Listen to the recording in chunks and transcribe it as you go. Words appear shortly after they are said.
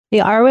The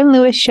Arwen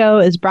Lewis Show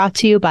is brought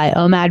to you by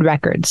OMAD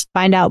Records.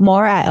 Find out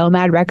more at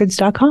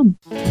omadrecords.com.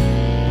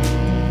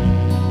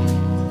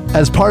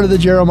 As part of the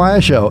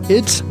Jeremiah Show,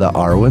 it's the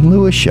Arwen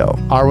Lewis Show.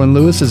 Arwen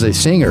Lewis is a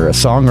singer, a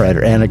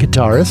songwriter, and a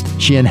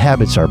guitarist. She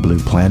inhabits our blue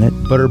planet,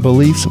 but her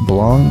beliefs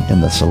belong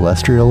in the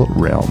celestial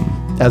realm.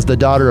 As the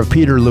daughter of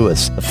Peter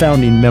Lewis, a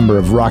founding member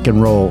of rock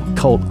and roll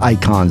cult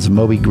icons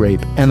Moby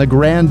Grape, and the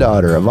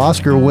granddaughter of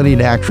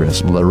Oscar-winning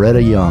actress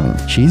Loretta Young,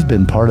 she's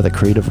been part of the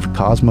creative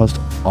cosmos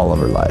all of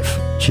her life.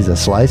 She's a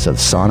slice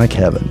of sonic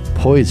heaven,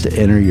 poised to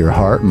enter your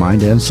heart,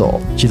 mind, and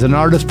soul. She's an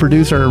artist,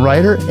 producer, and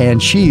writer,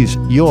 and she's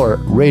your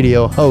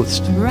radio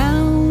host.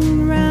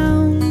 Round,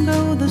 round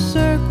go the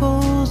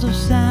circles of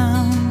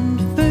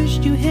sound.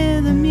 First you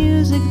hear the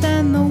music,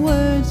 then the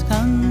words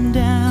come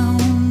down,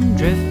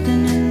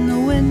 drifting in the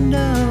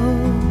window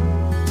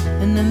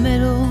in the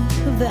middle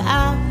of the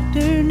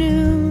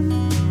afternoon.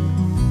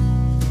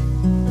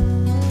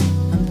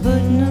 I'm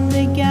putting them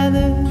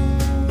together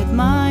with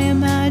my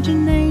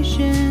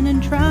imagination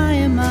and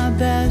trying my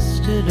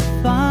best to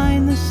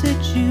define the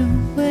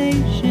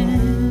situation.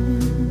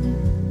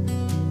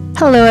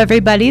 Hello,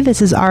 everybody. This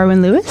is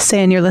Arwen Lewis,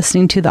 and you're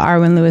listening to the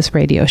Arwen Lewis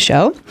Radio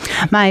Show.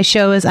 My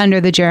show is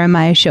under the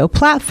Jeremiah Show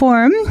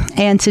platform,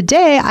 and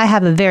today I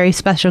have a very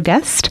special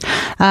guest,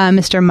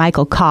 Mr.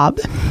 Michael Cobb.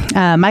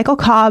 Michael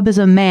Cobb is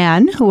a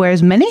man who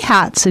wears many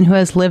hats and who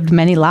has lived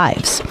many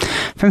lives.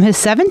 From his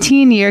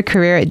 17-year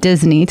career at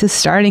Disney to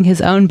starting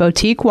his own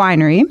boutique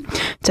winery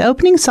to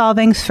opening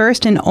Solvang's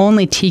first and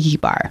only Tiki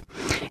bar,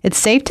 it's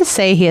safe to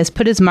say he has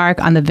put his mark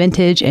on the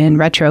vintage and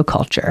retro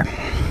culture.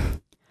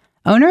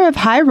 Owner of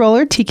High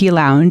Roller Tiki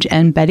Lounge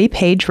and Betty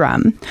Page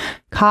Rum,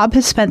 Cobb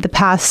has spent the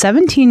past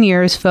 17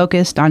 years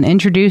focused on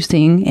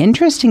introducing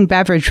interesting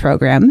beverage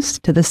programs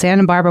to the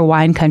Santa Barbara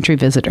wine country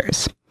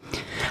visitors.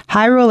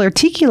 High Roller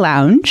Tiki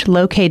Lounge,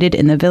 located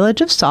in the village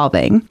of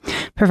Solvang,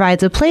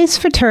 provides a place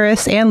for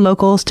tourists and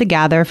locals to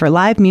gather for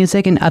live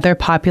music and other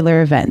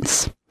popular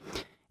events.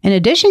 In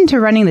addition to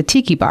running the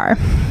Tiki bar,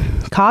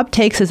 Cobb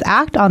takes his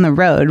act on the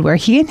road, where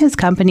he and his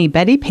company,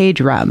 Betty Page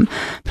Rum,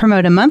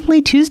 promote a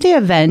monthly Tuesday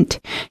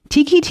event,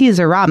 Tiki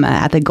Teaserama,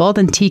 at the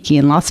Golden Tiki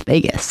in Las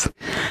Vegas,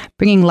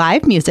 bringing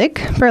live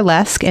music,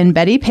 burlesque, and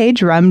Betty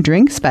Page Rum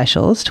drink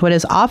specials to what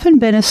has often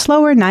been a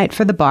slower night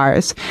for the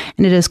bars,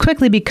 and it has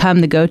quickly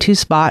become the go-to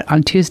spot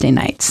on Tuesday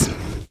nights.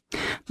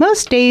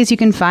 Most days you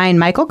can find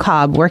Michael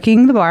Cobb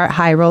working the bar at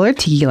High Roller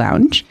Tiki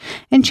Lounge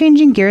and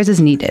changing gears as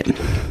needed.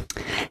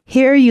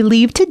 Here you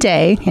leave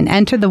today and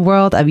enter the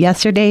world of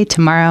yesterday,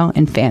 tomorrow,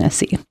 and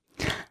fantasy.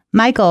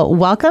 Michael,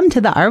 welcome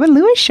to the Arwen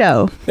Lewis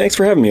Show. Thanks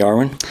for having me,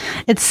 Arwen.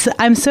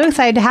 I'm so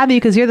excited to have you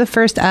because you're the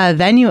first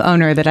venue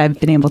owner that I've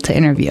been able to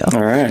interview.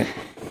 All right.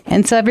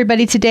 And so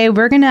everybody, today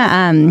we're going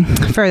to,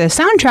 for the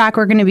soundtrack,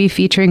 we're going to be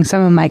featuring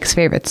some of Mike's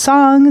favorite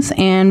songs,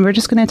 and we're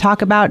just going to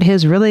talk about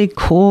his really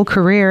cool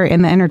career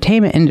in the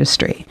entertainment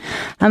industry.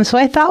 So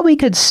I thought we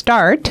could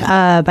start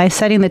by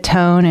setting the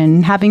tone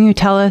and having you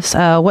tell us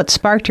what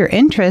sparked your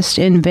interest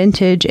in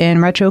vintage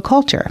and retro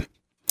culture.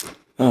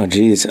 Oh,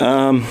 geez.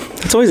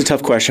 It's always a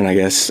tough question, I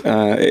guess.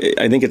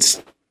 I think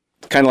it's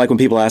kind of like when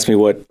people ask me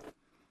what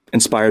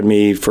inspired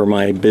me for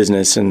my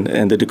business and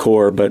the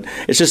decor, but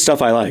it's just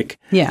stuff I like.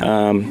 Yeah.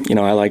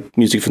 I like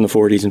music from the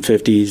 40s and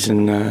 50s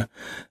and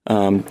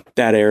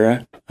that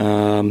era.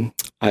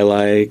 I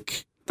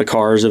like the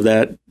cars of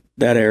that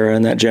era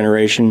and that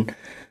generation.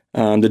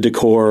 The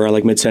decor, I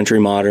like mid-century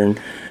modern.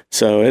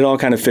 So it all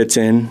kind of fits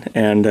in,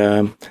 and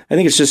I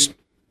think it's just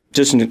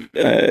an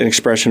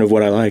expression of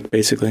what I like,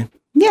 basically.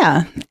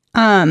 Yeah.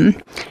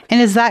 And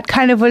is that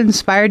kind of what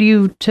inspired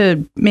you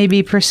to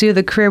maybe pursue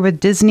the career with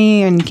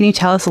Disney? And can you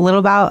tell us a little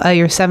about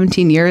your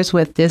 17 years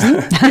with Disney?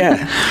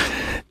 Yeah.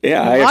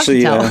 I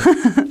actually,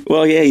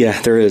 well,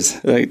 yeah, there is.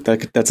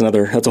 That's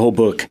a whole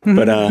book.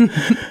 But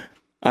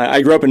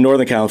I grew up in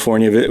Northern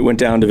California. Went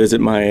down to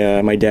visit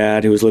my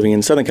dad, who was living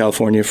in Southern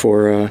California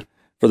for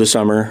the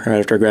summer right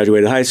after I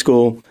graduated high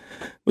school.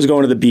 Was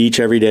going to the beach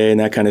every day and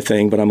that kind of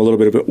thing. But I'm a little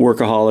bit of a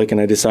workaholic, and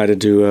I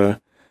decided to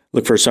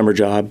look for a summer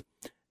job.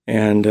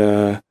 And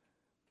I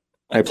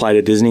applied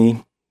at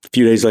Disney. A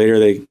few days later,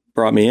 they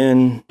brought me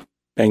in.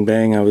 Bang,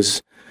 bang. I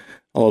was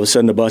all of a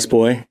sudden a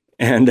busboy.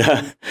 And,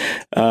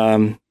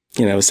 I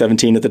was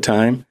 17 at the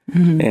time.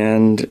 Mm-hmm.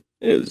 And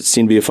it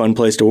seemed to be a fun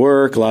place to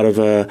work. A lot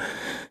of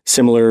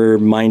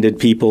similar-minded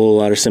people, a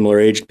lot of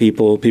similar-aged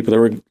people that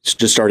were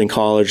just starting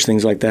college,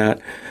 things like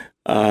that.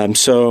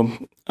 So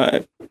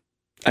I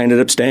ended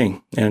up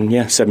staying.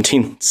 And,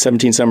 17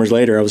 summers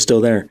later, I was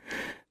still there.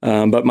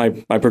 But my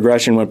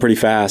progression went pretty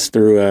fast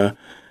through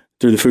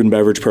the food and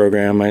beverage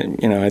program.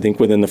 I think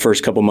within the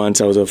first couple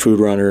months, I was a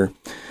food runner,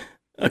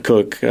 a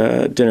cook,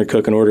 dinner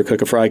cook, an order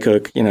cook, a fry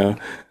cook.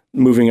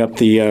 Moving up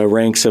the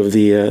ranks of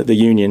the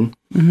union,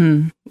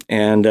 mm-hmm.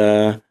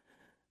 and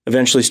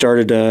eventually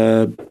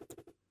started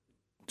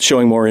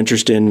showing more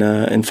interest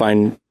in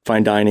fine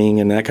dining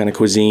and that kind of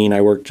cuisine.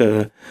 I worked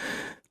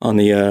on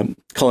the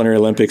Culinary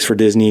Olympics for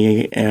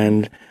Disney,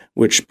 and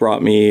which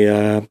brought me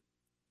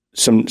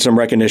some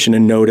recognition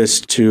and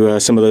notice to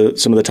some of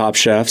the top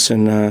chefs,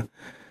 and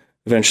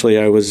eventually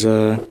I was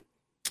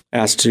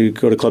asked to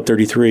go to Club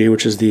 33,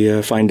 which is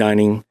the fine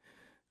dining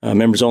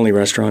members-only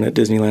restaurant at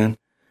Disneyland,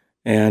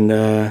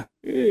 and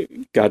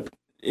got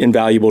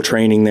invaluable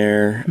training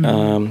there.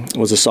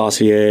 Was a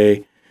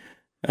saucier,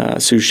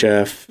 sous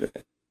chef,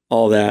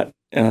 all that,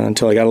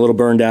 until I got a little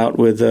burned out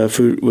with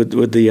food,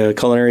 with the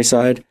culinary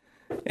side,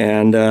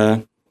 and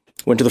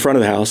went to the front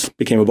of the house,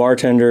 became a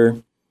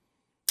bartender,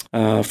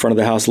 front of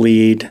the house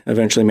lead,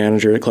 eventually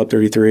manager at Club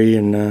 33,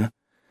 and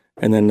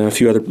then a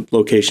few other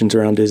locations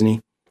around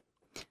Disney.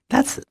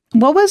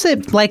 What was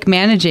it like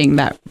managing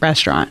that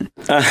restaurant?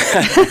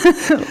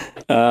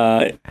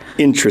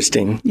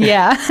 Interesting.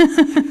 Yeah.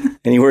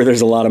 Anywhere there's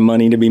a lot of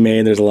money to be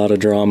made, there's a lot of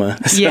drama.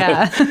 So,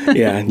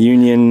 yeah.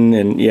 Union,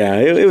 and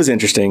it was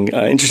interesting.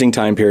 Interesting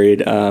time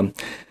period.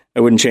 I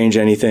wouldn't change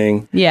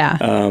anything. Yeah.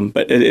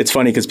 But it's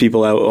funny because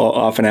people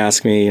often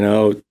ask me,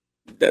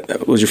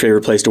 that was your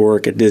favorite place to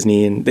work at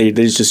Disney, and they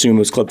just assume it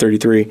was Club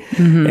 33.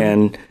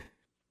 And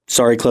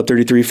sorry, Club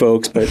 33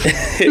 folks, but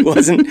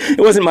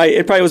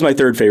it probably was my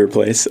third favorite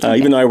place,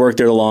 even though I worked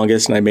there the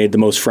longest and I made the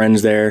most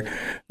friends there.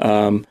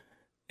 And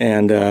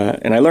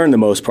I learned the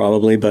most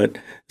probably, but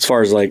as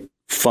far as like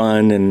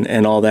fun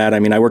and all that, I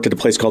mean, I worked at a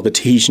place called the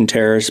Tahitian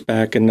Terrace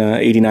back in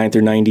 89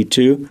 through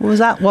 92.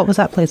 What was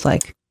that place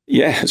like?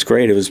 Yeah, it's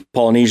great. It was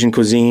Polynesian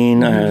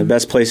cuisine,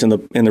 best place in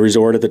the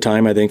resort at the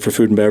time, I think, for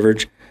food and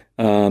beverage.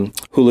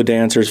 Hula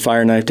dancers,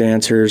 fire knife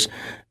dancers.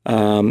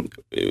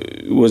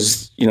 It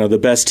was, the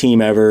best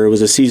team ever. It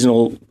was a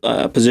seasonal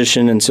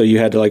position, and so you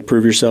had to like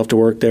prove yourself to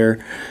work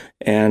there.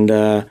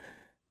 And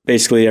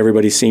basically,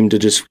 everybody seemed to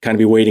just kind of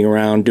be waiting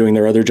around doing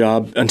their other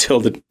job until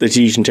the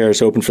Tahitian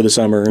Terrace opened for the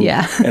summer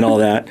and all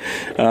that.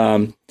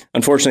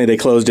 Unfortunately, they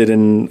closed it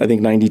in, I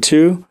think,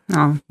 92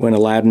 when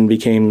Aladdin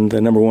became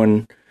the number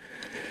one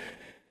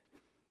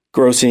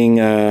grossing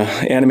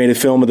animated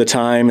film of the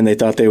time, and they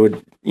thought they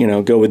would,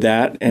 go with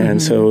that.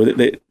 And so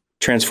they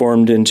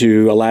transformed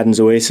into Aladdin's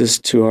Oasis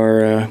to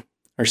our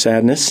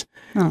sadness.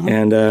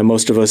 And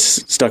most of us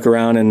stuck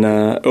around and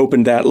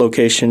opened that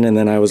location, and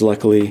then I was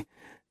luckily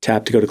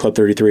tapped to go to Club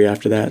 33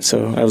 after that.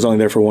 So I was only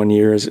there for 1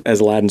 year as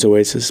Aladdin's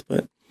Oasis,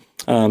 but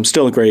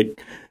still a great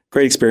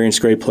experience,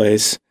 great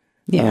place.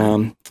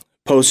 Yeah.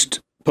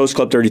 Post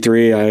Club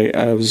 33,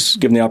 I was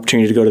given the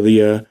opportunity to go to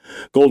the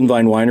Golden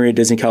Vine Winery at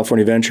Disney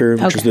California Adventure,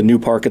 which was the new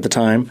park at the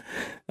time,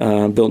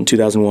 built in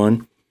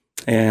 2001,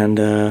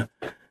 and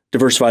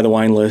diversify the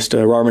wine list.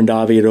 Robert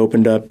Mondavi had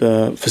opened up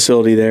a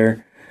facility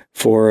there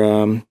for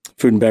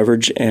food and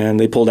beverage, and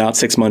they pulled out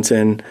 6 months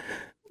in,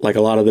 like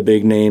a lot of the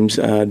big names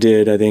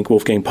did. I think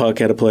Wolfgang Puck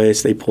had a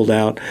place. They pulled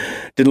out.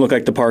 Didn't look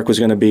like the park was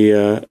going to be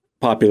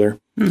popular.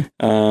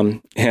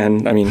 And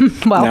I mean,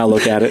 now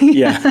look at it.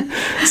 Yeah.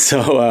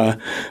 So,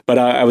 but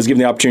I was given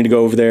the opportunity to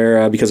go over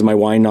there because of my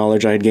wine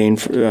knowledge I had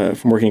gained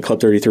from working at Club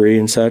 33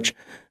 and such,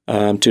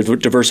 to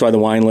diversify the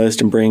wine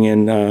list and bring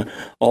in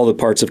all the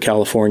parts of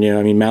California.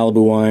 I mean,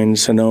 Malibu wine,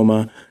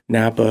 Sonoma,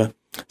 Napa,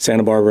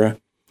 Santa Barbara,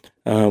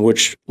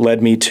 which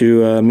led me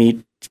to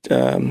meet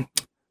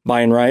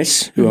Brian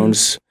Rice, who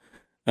owns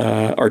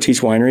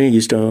Artiste Winery.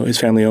 His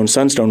family owned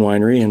Sunstone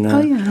Winery, and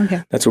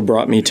that's what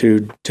brought me to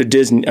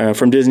Disney,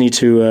 from Disney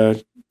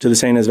to the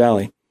San Ynez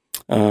Valley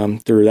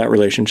through that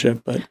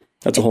relationship. But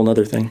that's a whole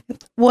other thing.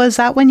 Was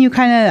that when you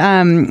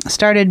kind of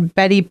started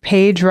Betty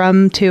Page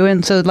Rum too?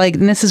 And so,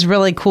 and this is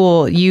really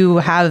cool. You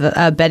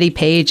have Betty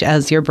Page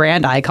as your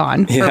brand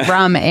icon for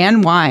rum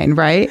and wine,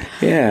 right?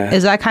 Yeah.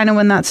 Is that kind of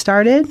when that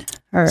started?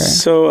 Or?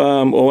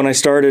 So, when I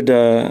started,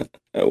 I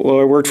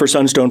worked for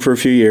Sunstone for a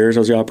few years. I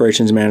was the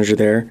operations manager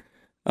there.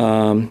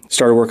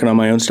 Started working on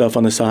my own stuff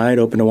on the side,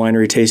 opened a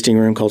winery tasting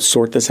room called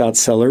Sort This Out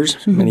Cellars.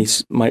 Many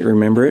might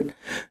remember it.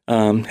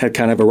 Had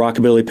kind of a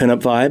rockabilly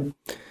pinup vibe,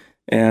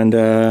 and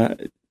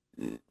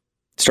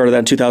started that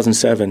in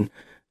 2007.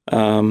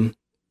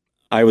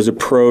 I was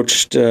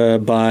approached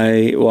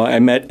I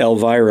met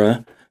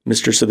Elvira,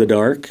 Mistress of the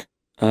Dark.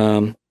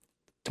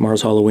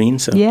 Tomorrow's Halloween,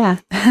 so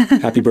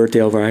happy birthday,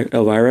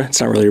 Elvira. It's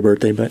not really your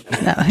birthday, but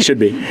it should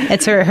be.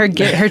 It's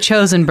her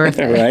chosen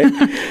birthday,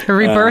 right? Her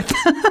rebirth.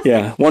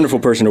 Wonderful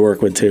person to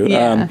work with too.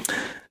 Yeah.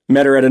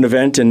 Met her at an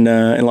event in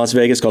Las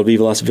Vegas called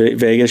Viva Las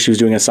Vegas. She was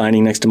doing a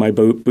signing next to my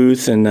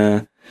booth,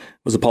 and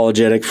was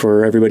apologetic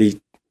for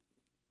everybody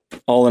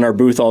all in our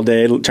booth all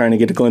day, trying to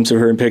get a glimpse of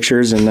her in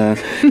pictures. And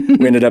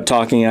we ended up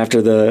talking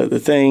after the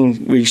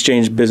thing. We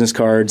exchanged business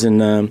cards,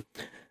 and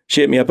she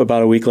hit me up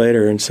about a week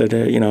later and said,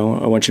 I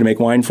want you to make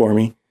wine for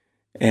me.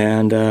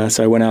 And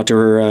so I went out to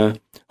her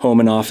home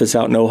and office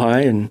out in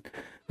Ojai, and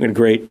we had a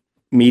great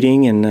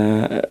meeting, and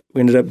we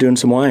ended up doing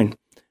some wine.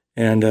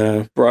 And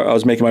I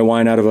was making my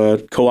wine out of a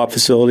co-op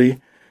facility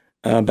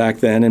back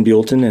then in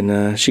Buellton,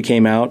 and she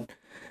came out,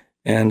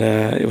 and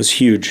it was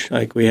huge.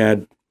 Like, we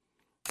had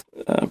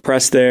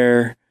press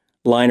there,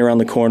 line around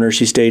the corner.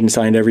 She stayed and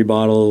signed every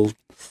bottle,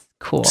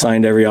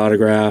 signed every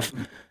autograph.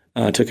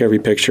 Took every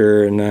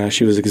picture, and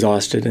she was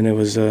exhausted, and it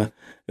was a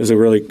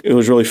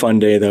really fun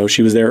day though.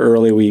 She was there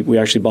early. We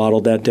actually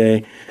bottled that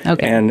day,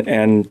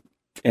 and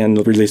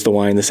and release the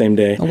wine the same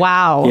day.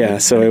 Wow. Yeah,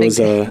 so it was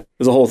a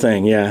whole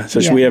thing. Yeah,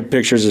 so we have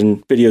pictures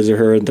and videos of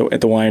her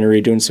at the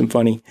winery doing some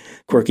funny,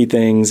 quirky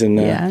things, and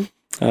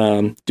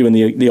doing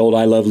the old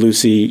 "I Love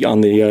Lucy"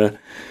 on the.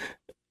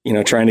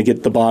 Trying to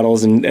get the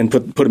bottles and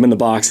put them in the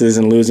boxes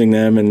and losing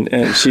them,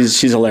 and she's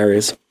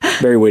hilarious,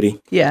 very witty.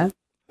 Yeah.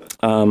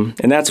 And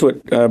that's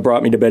what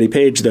brought me to Betty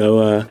Page,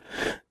 though.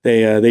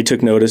 They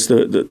took notice.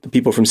 The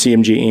people from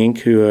CMG Inc.,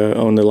 who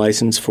own the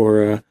license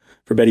for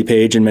Betty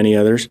Page and many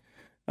others,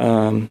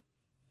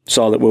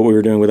 saw that what we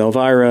were doing with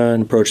Elvira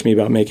and approached me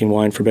about making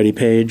wine for Betty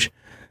Page,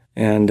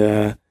 and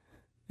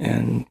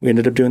we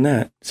ended up doing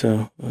that.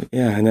 So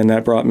and then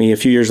that brought me a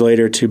few years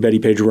later to Betty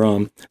Page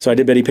Rum. So I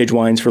did Betty Page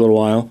wines for a little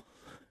while.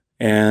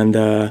 And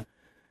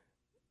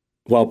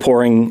while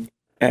pouring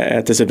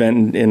at this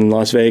event in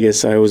Las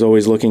Vegas, I was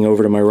always looking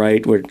over to my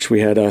right, which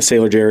we had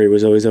Sailor Jerry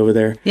was always over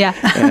there. Yeah.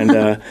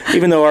 And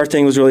even though our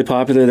thing was really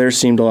popular, theirs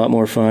seemed a lot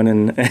more fun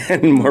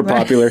and more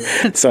popular.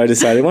 So I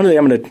decided one day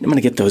I'm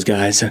gonna get those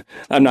guys.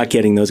 I'm not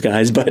getting those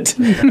guys, but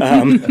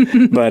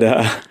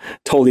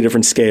totally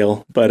different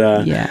scale. But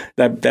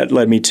that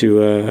led me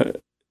to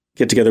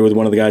get together with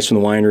one of the guys from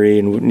the winery,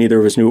 and neither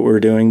of us knew what we were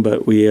doing,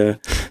 but we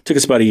took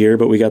us about a year,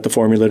 but we got the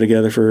formula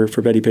together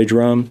for Betty Page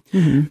Rum,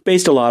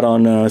 based a lot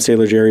on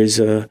Sailor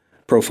Jerry's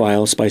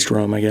profile, spiced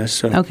rum, I guess.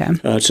 So,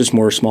 it's just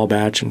more small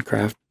batch and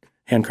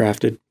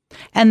handcrafted.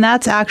 And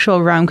that's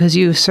actual rum, because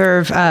you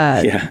serve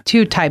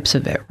two types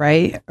of it,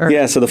 right?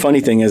 So the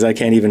funny thing is I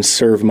can't even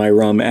serve my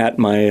rum at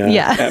my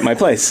at my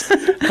place.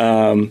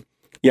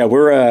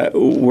 We're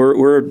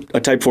a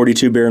Type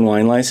 42 beer and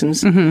wine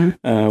license.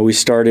 We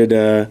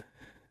started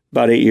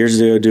about 8 years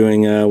ago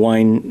doing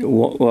wine,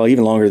 well,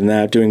 even longer than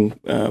that, doing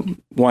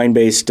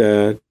wine-based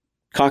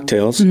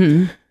cocktails.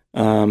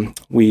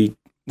 We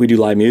do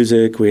live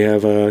music. We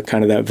have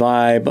kind of that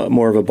vibe,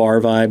 more of a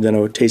bar vibe than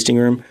a tasting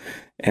room.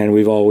 And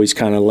we've always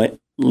kind of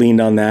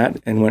leaned on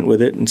that and went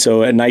with it. And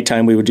so at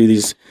nighttime, we would do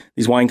these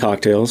wine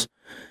cocktails.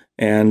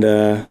 And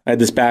I had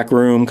this back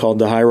room called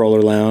the High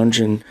Roller Lounge,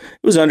 and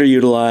it was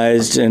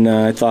underutilized. And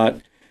I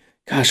thought,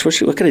 gosh,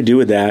 what could I do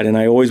with that? And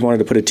I always wanted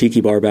to put a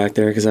tiki bar back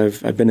there because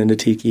I've been into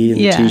tiki, and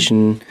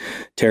Tahitian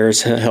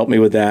Terrace helped me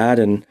with that.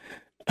 And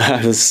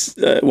I was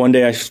one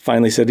day I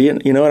finally said, you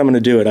know what, I'm going to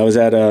do it. I was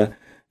at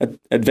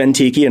Ven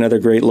Tiki, another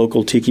great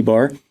local tiki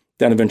bar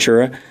down in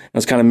Ventura. I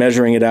was kind of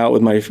measuring it out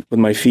with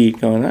my feet,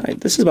 going,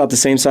 this is about the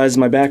same size as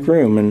my back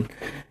room,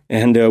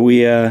 and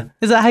we.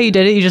 Is that how you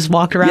did it? You just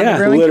walked around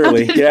the room?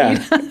 Literally,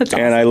 yeah. Awesome.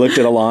 And I looked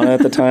at Alana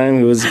at the time,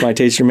 who was my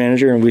tasting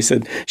manager, and we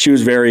said she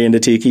was very into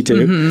tiki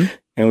too.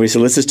 And we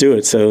said, let's just do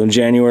it. So in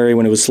January,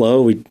 when it was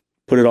slow, we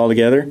put it all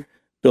together,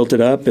 built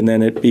it up, and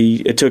then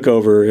it took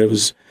over. It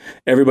was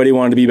everybody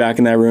wanted to be back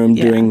in that room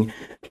doing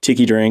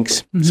tiki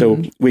drinks.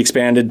 So we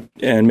expanded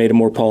and made it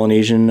more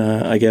Polynesian,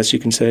 I guess you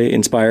can say,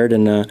 inspired,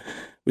 and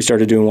we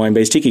started doing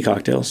wine-based tiki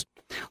cocktails.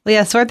 Well,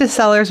 yeah, Sort the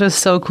Cellars was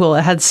so cool.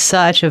 It had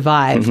such a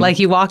vibe. Like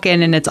you walk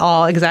in and it's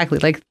all exactly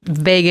like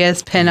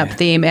Vegas pinup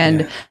theme,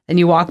 and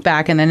you walk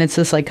back and then it's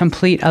this like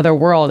complete other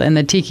world in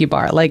the tiki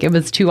bar. Like it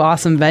was two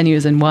awesome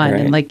venues in one,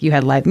 and like you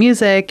had live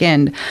music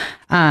and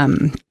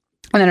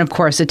then, of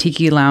course, the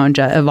Tiki Lounge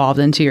evolved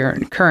into your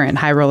current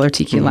High Roller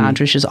Tiki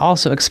Lounge, which is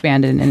also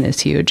expanded and is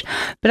huge.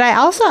 But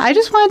I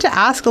just wanted to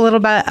ask a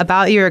little bit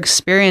about your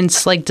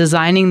experience, like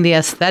designing the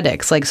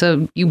aesthetics. Like,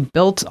 so you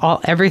built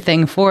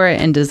everything for it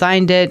and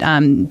designed it.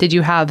 Did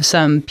you have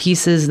some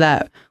pieces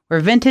that were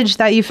vintage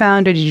that you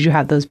found, or did you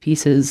have those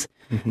pieces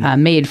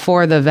made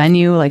for the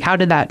venue? Like, how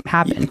did that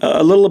happen?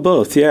 A little of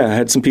both, yeah. I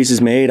had some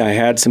pieces made. I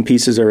had some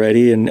pieces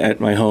already at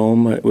my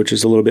home, which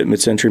is a little bit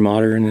mid-century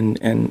modern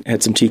and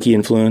had some tiki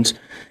influence.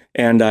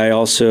 And I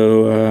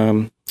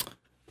also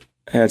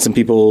had some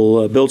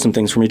people build some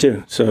things for me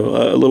too. So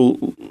a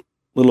little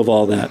of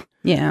all that.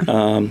 Yeah.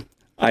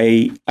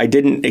 I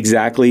didn't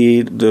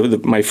exactly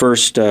my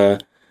first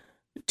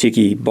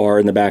tiki bar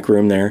in the back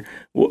room there.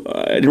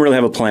 I didn't really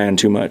have a plan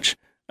too much.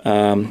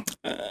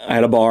 I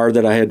had a bar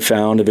that I had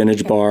found, a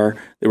vintage bar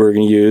that we were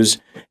going to use.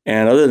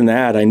 And other than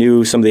that, I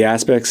knew some of the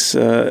aspects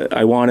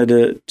I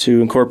wanted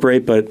to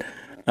incorporate, but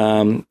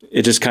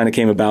it just kind of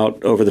came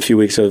about over the few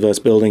weeks of us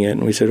building it.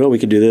 And we said, well, we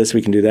could do this,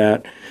 we can do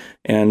that.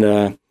 And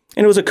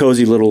it was a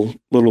cozy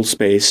little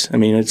space. I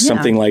mean, it's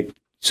something like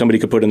somebody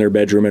could put in their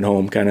bedroom at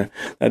home, kind of.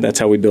 That's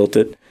how we built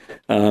it.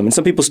 And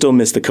some people still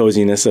miss the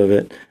coziness of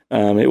it.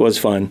 It was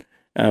fun.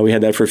 We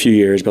had that for a few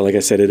years, but like I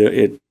said,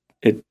 it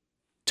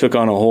took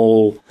on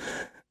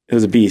it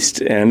was a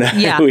beast, and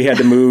we had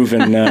to move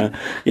and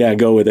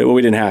go with it. Well,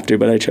 we didn't have to,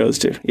 but I chose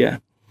to. Yeah.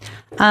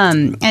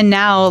 And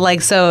now,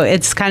 like, so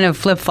it's kind of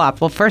flip-flop.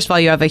 Well, first of all,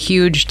 you have a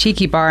huge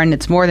tiki bar, and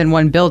it's more than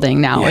one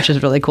building now, which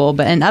is really cool.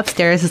 But and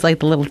upstairs is like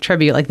the little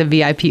tribute, like the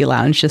VIP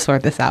lounge to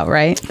sort this out,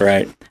 right?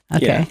 Right.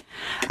 Okay.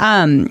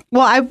 Yeah.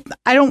 Well,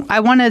 I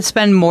want to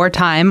spend more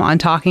time on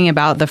talking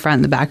about the front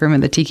and the back room of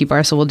the tiki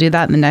bar, so we'll do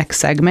that in the next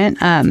segment.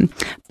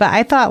 But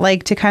I thought,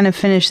 like, to kind of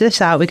finish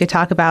this out, we could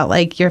talk about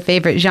like your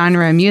favorite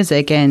genre of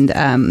music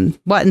and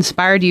what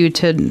inspired you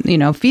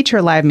to,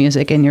 feature live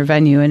music in your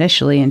venue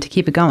initially and to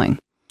keep it going.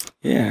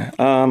 Yeah,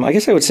 I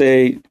guess I would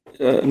say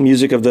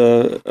music of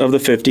the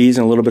 50s and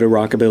a little bit of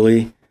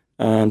rockabilly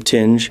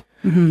tinge.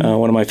 Mm-hmm.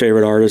 One of my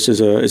favorite artists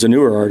is a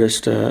newer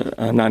artist,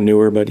 not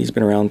newer, but he's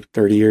been around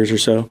 30 years or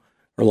so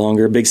or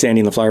longer. Big Sandy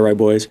and the Fly Ride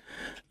Boys.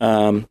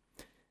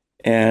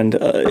 And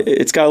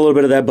it's got a little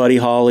bit of that Buddy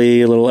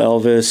Holly, a little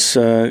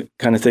Elvis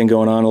kind of thing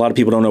going on. A lot of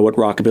people don't know what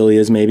rockabilly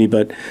is, maybe,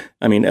 but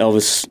I mean,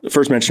 Elvis, the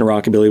first mention of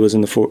rockabilly was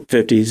in the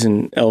 50s,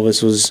 and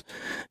Elvis was,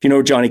 if you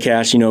know Johnny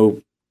Cash, you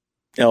know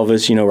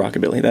Elvis, you know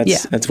rockabilly.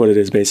 That's what it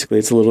is, basically.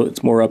 It's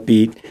more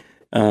upbeat,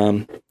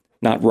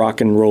 not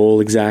rock and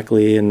roll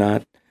exactly,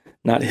 and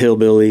not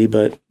hillbilly,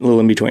 but a little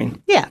in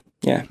between. Yeah.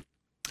 Yeah.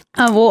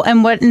 Well,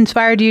 and what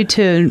inspired you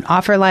to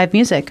offer live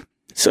music?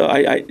 So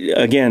I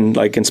again,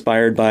 like,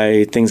 inspired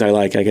by things I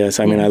like, I guess.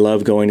 I mean, I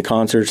love going to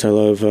concerts. I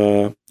love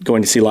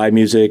going to see live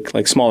music,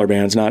 like smaller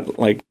bands, not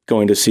like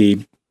going to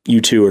see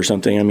U2 or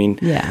something. I mean,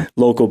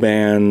 local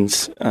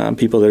bands,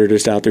 people that are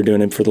just out there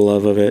doing it for the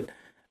love of it,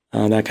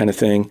 that kind of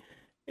thing.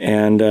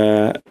 And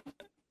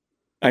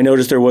I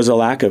noticed there was a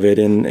lack of it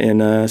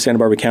in Santa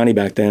Barbara County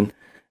back then.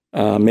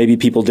 Maybe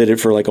people did it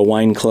for like a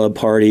wine club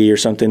party or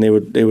something.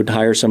 They would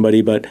hire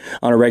somebody, but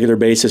on a regular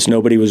basis,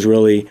 nobody was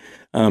really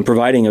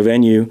providing a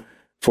venue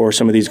for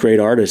some of these great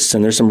artists.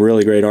 And there's some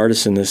really great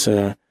artists in this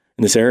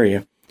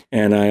area.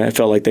 And I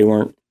felt like they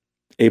weren't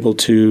able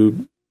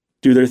to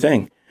do their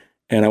thing.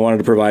 And I wanted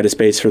to provide a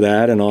space for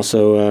that. And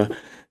also,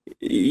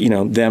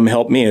 them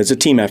help me. It's a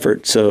team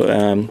effort.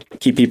 So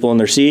keep people in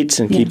their seats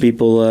and keep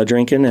people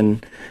drinking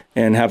and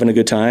having a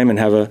good time, and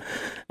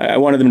I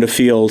wanted them to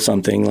feel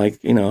something like,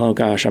 oh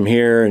gosh, I'm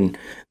here and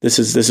this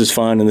is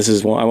fun, and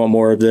I want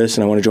more of this,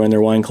 and I want to join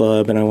their wine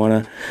club, and I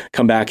want to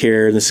come back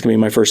here. This is going to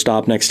be my first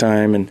stop next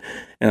time. And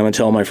I'm going to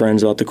tell my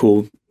friends about the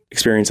cool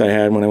experience I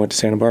had when I went to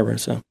Santa Barbara.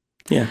 So,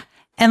 yeah.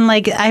 And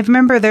like, I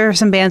remember there are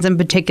some bands in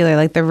particular,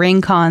 like the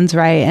Ring Cons,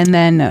 right? And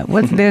then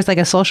there's like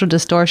a Social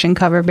Distortion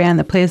cover band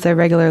that plays there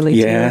regularly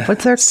too.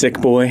 What's their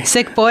Sick Boy?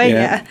 Sick Boy,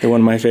 yeah. They're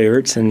one of my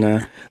favorites,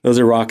 and those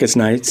are raucous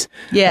nights.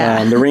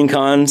 Yeah. The Ring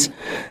Cons,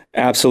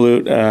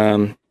 absolute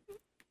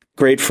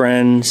great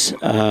friends.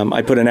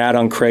 I put an ad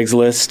on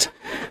Craigslist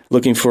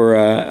looking for.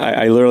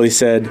 I literally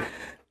said,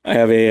 I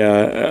have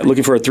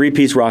looking for a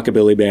 3-piece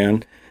rockabilly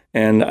band,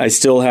 and I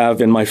still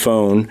have in my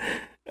phone.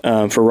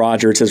 For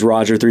Roger, it says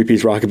Roger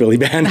 3-piece rockabilly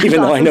band,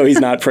 even though I know he's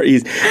not.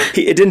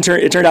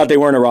 It turned out they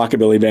weren't a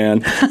rockabilly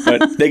band,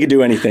 but they could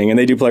do anything, and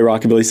they do play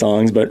rockabilly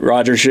songs. But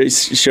Roger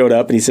showed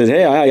up and he says,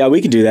 "Hey, yeah,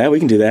 we can do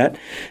that.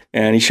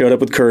 And he showed up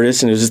with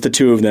Curtis, and it was just the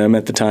two of them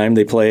at the time.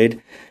 They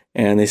played,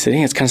 and they said,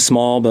 "Hey, it's kind of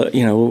small, but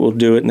we'll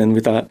do it." And then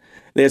we thought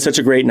they had such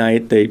a great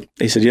night. They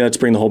said, "Yeah, let's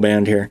bring the whole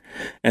band here,"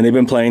 and they've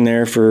been playing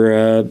there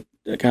for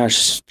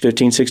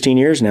 15, 16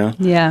 years now.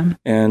 Yeah,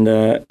 and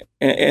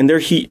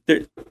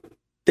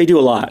they do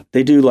a lot.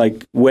 They do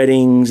like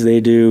weddings.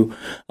 They do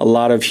a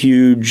lot of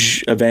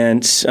huge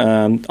events,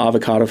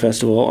 avocado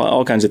festival,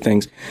 all kinds of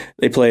things.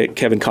 They play at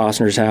Kevin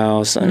Costner's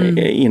house,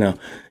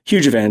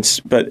 huge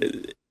events.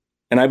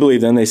 And I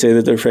believe them. They say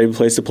that their favorite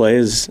place to play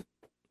is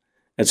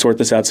at Sort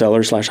This Out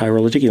Cellar / High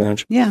Roller Tiki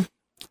Lounge. Yeah.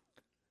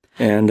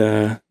 And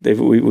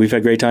we've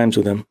had great times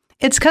with them.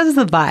 It's because of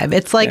the vibe.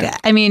 It's like,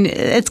 I mean,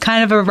 it's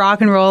kind of a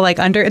rock and roll, like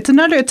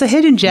it's a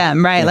hidden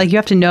gem, right? Yeah. Like you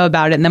have to know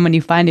about it. And then when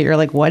you find it, you're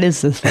like, what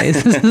is this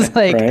place? This is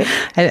like, right?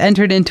 I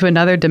entered into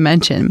another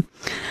dimension.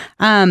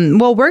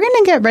 Well, we're going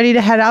to get ready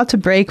to head out to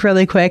break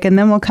really quick, and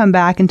then we'll come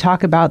back and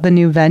talk about the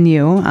new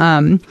venue.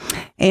 And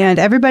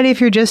everybody, if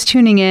you're just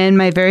tuning in,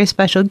 my very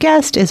special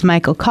guest is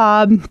Michael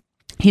Cobb.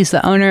 He's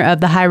the owner of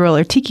the High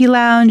Roller Tiki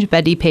Lounge,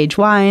 Betty Page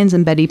Wines,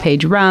 and Betty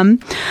Page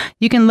Rum.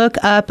 You can look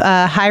up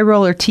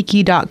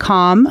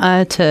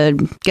highrollertiki.com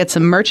to get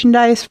some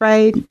merchandise,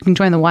 right? You can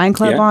join the wine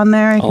club on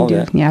there. You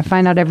can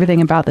find out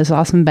everything about this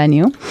awesome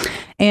venue.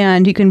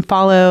 And you can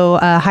follow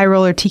High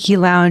Roller Tiki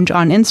Lounge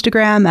on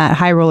Instagram at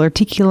High Roller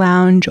Tiki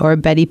Lounge, or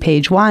Betty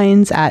Page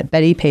Wines at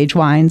Betty Page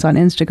Wines on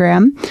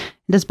Instagram.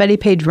 Does Betty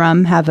Page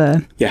Rum have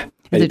a... Yeah.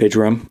 Betty Page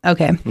Rum.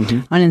 Okay.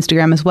 Mm-hmm. On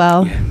Instagram as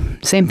well. Yeah.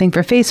 Same thing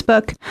for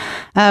Facebook.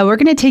 We're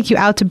going to take you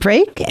out to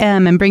break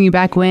and bring you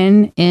back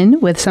in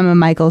with some of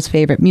Michael's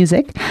favorite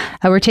music.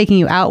 We're taking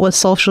you out with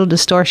Social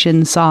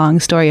Distortion song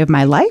Story of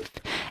My Life.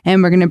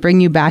 And we're going to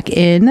bring you back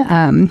in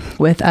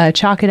with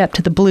Chalk It Up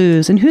to the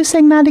Blues. And who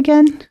sang that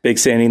again? Big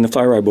Sandy and the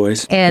Fly Ride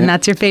Boys. And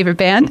that's your favorite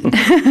band?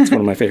 It's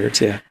one of my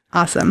favorites, yeah.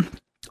 Awesome.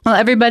 Well,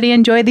 everybody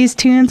enjoy these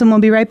tunes and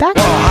we'll be right back.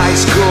 Well, high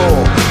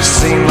school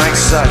seemed like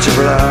such a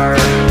blur.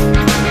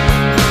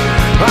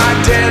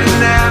 I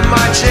didn't have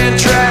much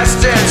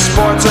interest in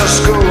sports or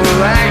school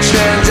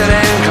actions, and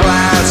in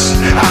class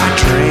I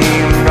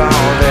dreamed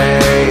all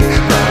day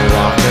about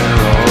rock and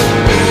roll.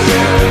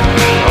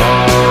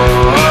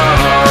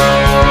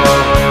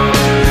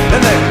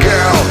 And the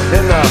girl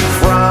in the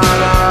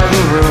front of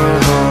the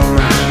room,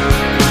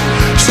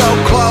 so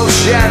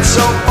close yet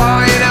so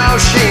far,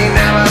 she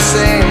never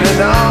seemed to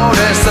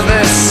notice that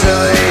this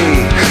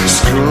silly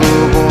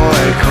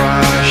schoolboy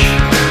crush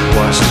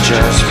wasn't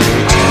just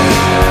pretend.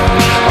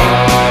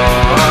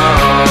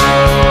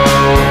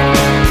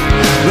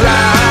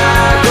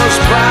 Life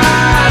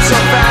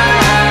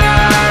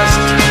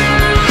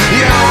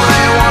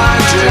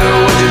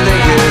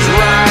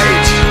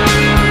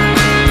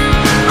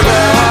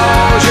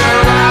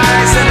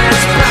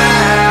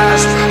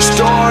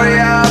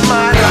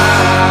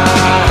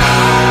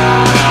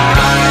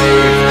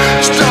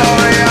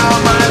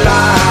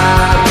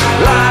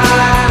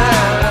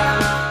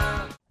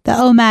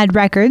OMAD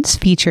Records'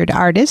 featured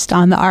artist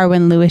on the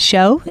Arwen Lewis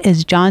Show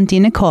is John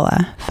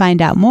DiNicola.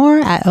 Find out more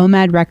at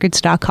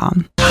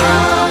omadrecords.com.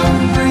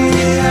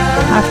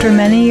 After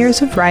many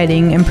years of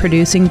writing and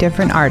producing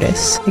different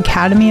artists,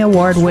 Academy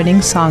Award-winning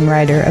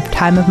songwriter of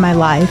Time of My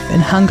Life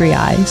and Hungry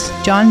Eyes,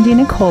 John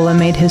DiNicola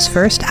made his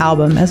first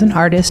album as an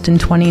artist in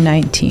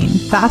 2019.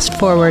 Fast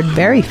forward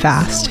very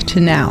fast to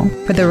now,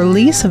 for the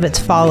release of its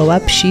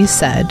follow-up, She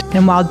Said,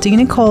 and while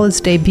DiNicola's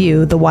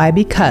debut, The Why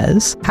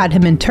Because, had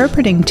him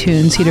interpreting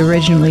tunes he'd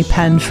originally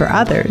penned for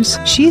others,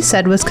 She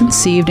Said was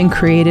conceived and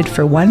created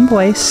for one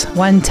voice,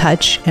 one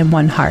touch, and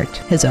one heart,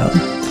 his own.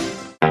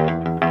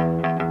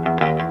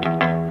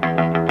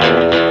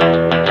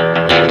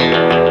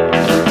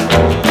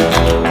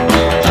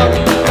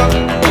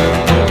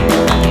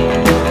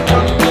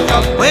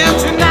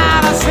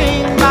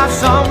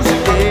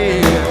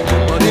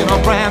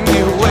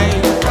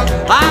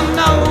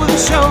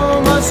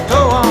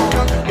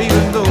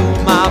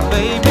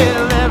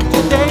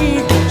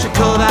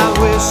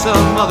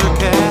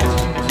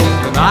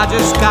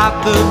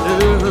 Got the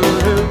blues.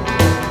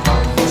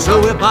 So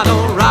if I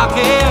don't rock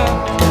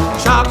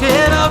it, chalk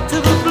it up to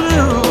the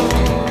blues.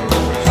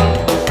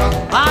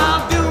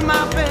 I'll do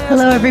my best.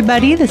 Hello,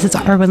 everybody. This is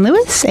Arwen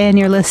Lewis, and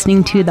you're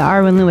listening to The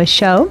Arwen Lewis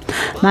Show.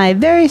 My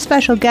very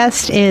special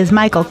guest is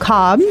Michael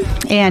Cobb,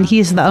 and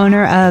he's the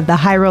owner of the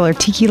High Roller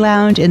Tiki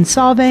Lounge in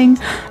Solvang.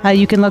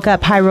 You can look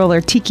up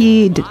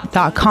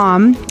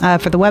highrollertiki.com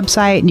for the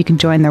website, and you can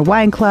join their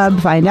wine club,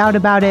 find out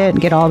about it,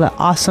 and get all the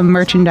awesome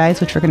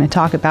merchandise, which we're going to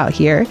talk about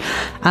here.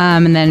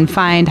 And then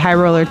find High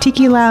Roller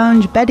Tiki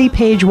Lounge, Betty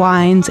Page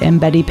Wines, and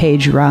Betty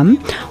Page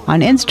Rum on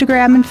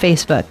Instagram and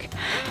Facebook.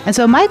 And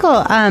so,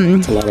 Michael...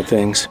 it's a lot of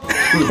things.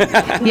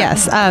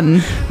 Yes.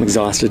 I'm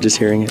exhausted just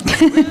hearing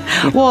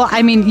it. Well,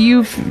 I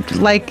mean,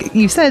 like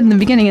you said in the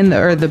beginning,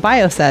 the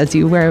bio says,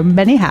 you wear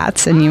many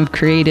hats, and you've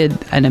created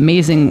an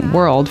amazing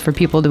world for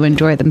people to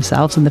enjoy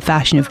themselves in the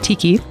fashion of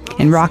tiki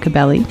and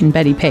rockabilly and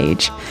Betty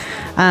Page.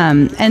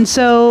 And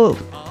so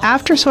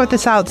after Sort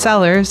This Out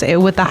Cellars,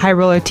 with the High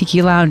Roller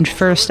Tiki Lounge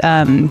first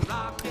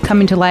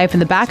coming to life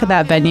in the back of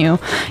that venue,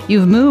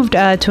 you've moved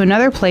to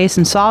another place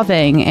in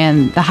Solvang,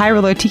 and the High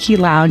Roller Tiki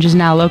Lounge is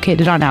now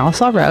located on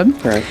Alisal Road.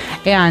 Right.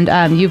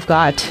 And you've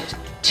got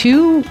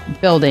 2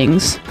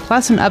 buildings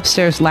plus an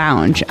upstairs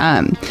lounge.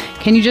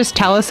 Can you just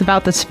tell us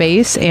about the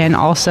space and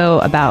also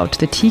about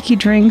the tiki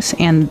drinks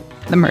and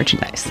the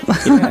merchandise?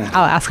 Yeah.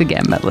 I'll ask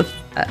again, but let's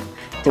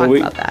talk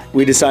about that.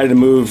 We decided to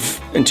move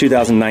in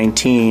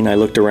 2019. I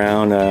looked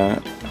around.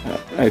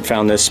 I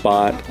found this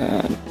spot.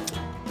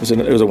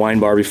 It was a wine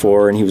bar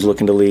before, and he was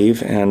looking to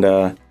leave.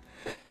 And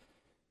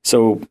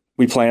so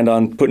we planned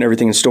on putting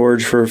everything in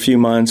storage for a few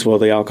months while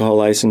the alcohol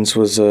license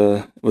was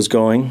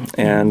going,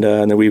 and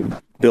then we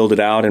build it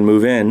out and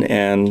move in,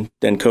 and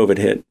then COVID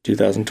hit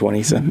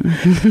 2020.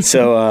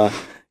 So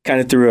kind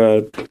of threw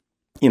a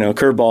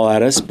curveball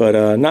at us,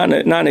 but not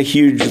in a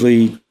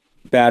hugely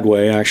bad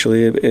way.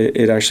 Actually,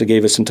 it actually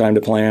gave us some time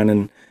to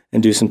plan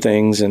and do some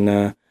things,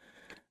 and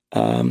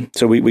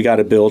so we got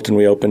it built, and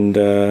we opened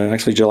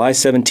actually July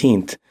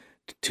 17th.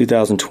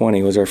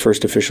 2020 was our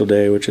first official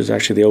day, which is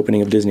actually the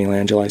opening of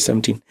Disneyland, July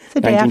 17th,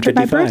 the day after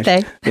my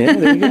birthday. Yeah,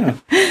 there you go.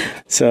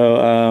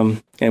 So,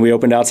 and we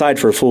opened outside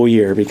for a full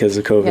year because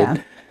of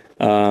COVID.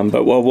 Yeah.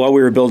 But while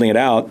we were building it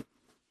out,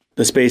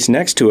 the space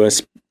next to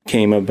us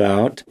came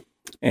about,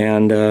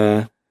 and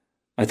I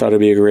thought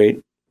it'd be a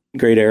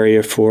great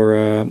area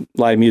for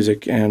live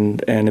music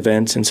and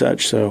events and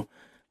such. So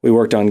we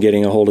worked on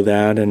getting a hold of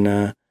that, and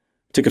it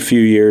took a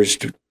few years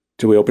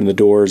till we opened the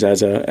doors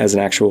as an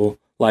actual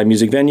live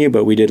music venue,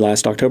 but we did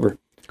last October.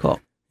 Cool.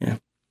 Yeah.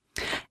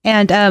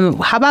 And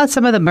how about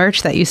some of the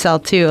merch that you sell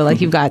too?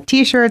 Like you've got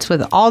T-shirts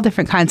with all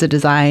different kinds of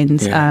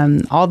designs. Yeah.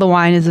 All the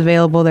wine is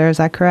available there. Is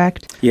that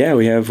correct? Yeah,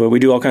 we have. We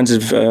do all kinds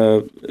of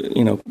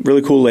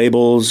really cool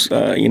labels.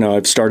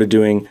 I've started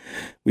doing.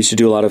 We used to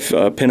do a lot of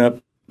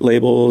pinup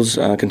labels,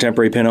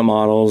 contemporary pinup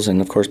models,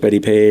 and of course Betty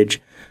Page.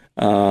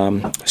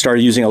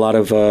 Started using a lot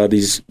of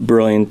these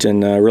brilliant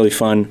and really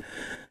fun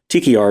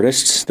tiki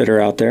artists that are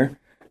out there.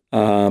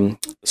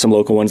 Some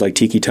local ones like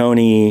Tiki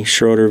Tony,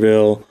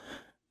 Schroederville,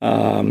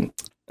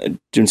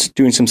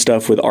 doing some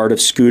stuff with Art of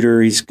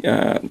Scooter. He's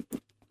a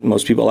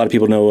lot of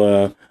people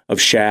know of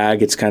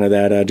Shag. It's kind of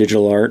that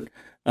digital art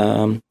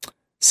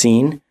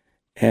scene,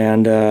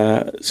 and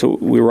so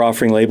we were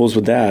offering labels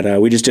with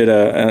that. We just did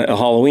a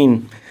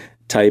Halloween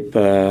type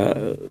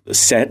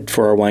set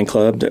for our wine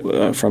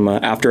club from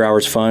After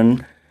Hours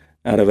Fun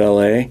out of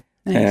LA, nice.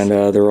 And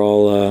they're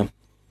all.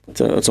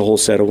 It's a whole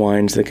set of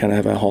wines that kind of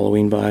have a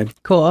Halloween vibe.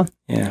 Cool.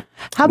 Yeah.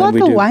 How about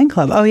the wine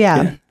club? Oh,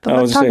 yeah.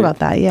 Let's talk about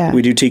that. Yeah.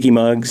 We do tiki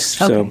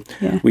mugs. Okay.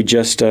 So we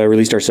just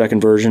released our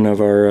second version of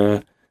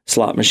our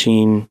slot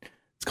machine.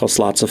 It's called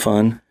Slots of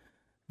Fun.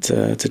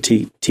 It's a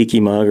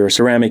tiki mug or a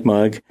ceramic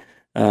mug.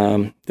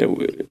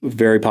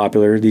 Very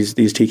popular.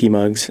 These tiki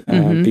mugs.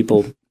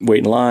 People wait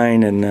in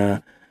line,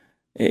 and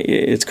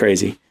it's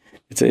crazy.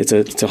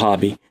 It's a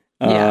hobby.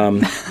 Yeah.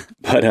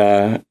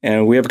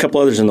 And we have a couple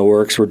others in the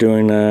works. We're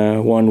doing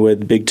one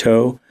with Big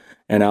Toe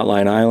and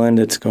Outline Island.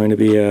 It's going to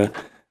be a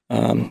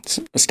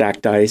a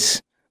stacked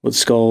dice with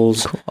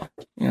skulls. Cool.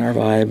 Our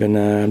vibe, and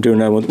I'm doing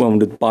one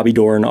with Bobby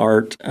Dorr and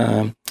art.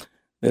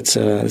 It's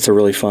a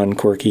really fun,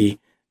 quirky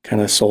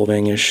kind of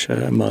solvang-ish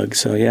mug.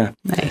 So yeah,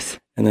 nice.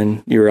 And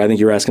then I think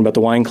you were asking about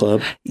the wine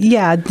club.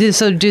 Yeah.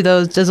 Does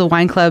a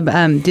wine club,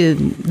 do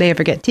they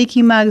ever get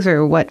Tiki mugs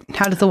or what?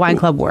 How does the wine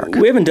club work?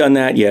 We haven't done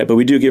that yet, but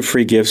we do give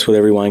free gifts with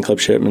every wine club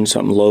shipment,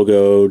 something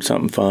logoed,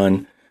 something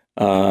fun.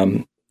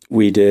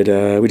 We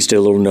just did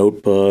a little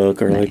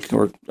notebook or a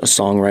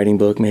songwriting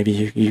book.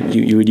 Maybe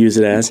you would use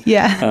it as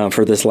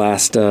for this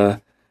last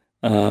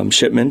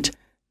shipment.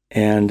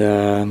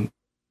 And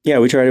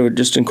we try to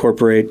just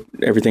incorporate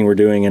everything we're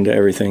doing into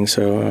everything.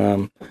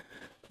 So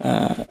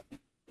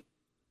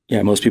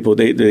most people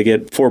they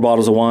get 4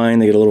 bottles of wine,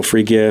 they get a little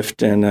free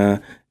gift, and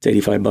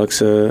it's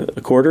 $85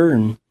 a quarter,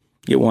 and you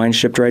get wine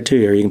shipped right to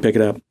you, or you can pick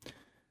it up.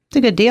 It's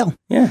a good deal.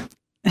 Yeah,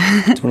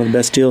 it's one of the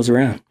best deals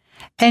around.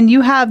 And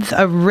you have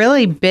a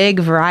really big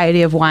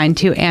variety of wine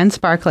too, and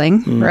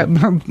sparkling,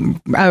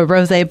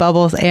 rosé,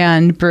 bubbles,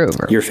 and brew.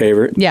 Your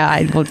favorite? Yeah,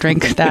 I will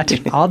drink that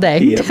all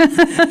day.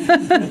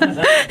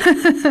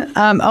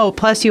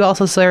 Plus you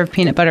also serve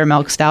peanut butter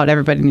milk stout.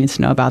 Everybody needs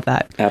to know about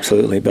that.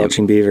 Absolutely,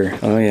 Belching Beaver.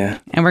 Oh yeah.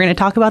 And we're going to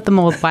talk about the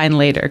mulled wine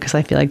later because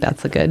I feel like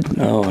that's a good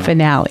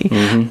finale.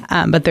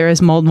 Mm-hmm. But there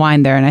is mulled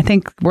wine there, and I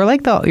think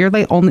you're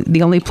the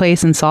only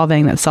place in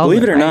Solvang that sells.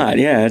 Believe it or right? not,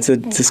 yeah, it's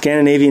a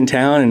Scandinavian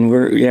town, and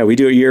we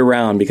do it year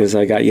round because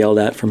I got yelled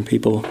at from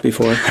people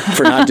before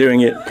for not doing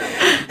it.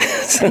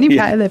 So, and you've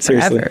had it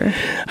forever.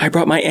 Seriously. I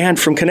brought my aunt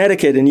from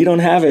Connecticut and you don't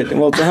have it.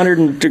 Well, it's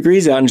 100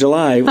 degrees out in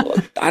July. Well,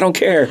 I don't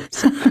care.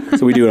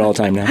 So we do it all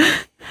the time now.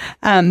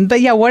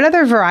 But yeah, what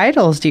other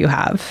varietals do you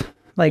have?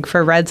 Like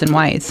for reds and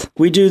whites?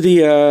 We do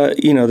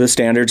the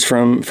standards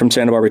from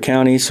Santa Barbara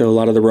County. So a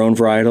lot of the Rhone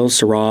varietals,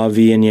 Syrah,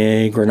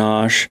 Viognier,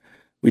 Grenache.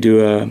 We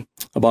do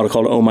a bottle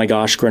called Oh My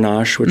Gosh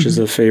Grenache, which is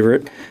a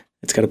favorite.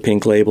 It's got a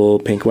pink label,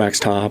 pink wax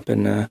top,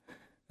 and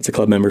it's a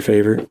club member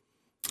favorite.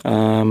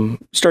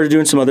 Started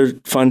doing some other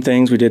fun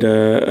things. We did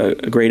a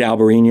great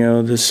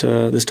Albarino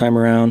this time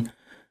around,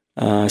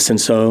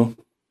 Cinsault,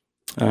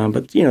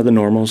 but the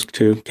normals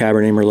too: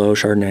 Cabernet, Merlot,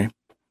 Chardonnay,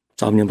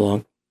 Sauvignon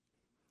Blanc.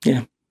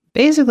 Yeah.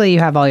 Basically, you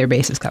have all your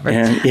bases covered.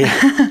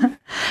 Yeah.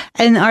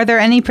 And are there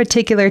any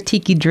particular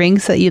tiki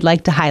drinks that you'd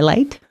like to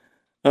highlight?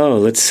 Oh,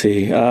 let's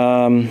see.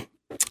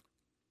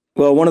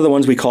 Well, one of the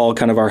ones we call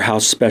kind of our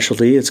house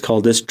specialty. It's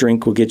called "This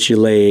Drink Will Get You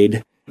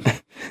Laid."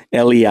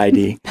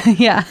 L-E-I-D.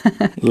 Yeah.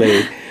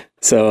 Laid.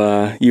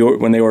 So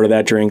when they order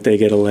that drink, they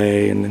get a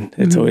lay, and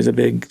it's always a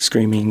big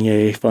screaming,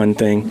 yay, fun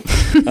thing.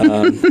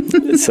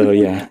 So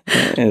yeah,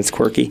 and it's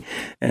quirky.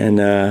 And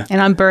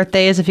on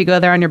birthdays, if you go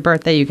there on your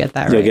birthday, you get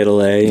that, right? You'll get a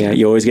lay. Yeah,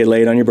 you always get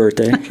laid on your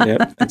birthday.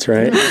 Yep, that's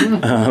right.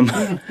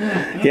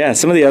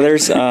 Some of the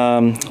others,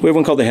 we have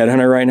one called the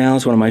Headhunter right now.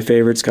 It's one of my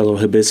favorites. It's got a little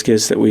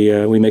hibiscus that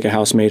we make a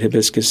house-made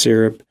hibiscus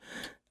syrup.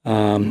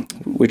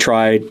 We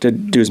try to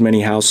do as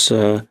many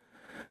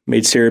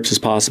house-made syrups as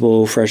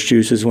possible, fresh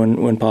juices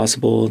when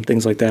possible, and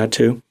things like that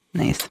too.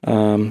 Nice.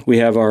 We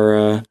have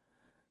our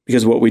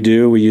because what we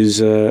do, we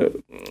use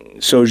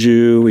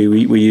soju.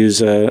 We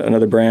use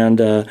another brand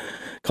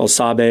called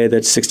Sabe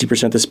that's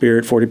 60% the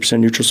spirit, 40%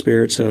 neutral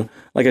spirit. So,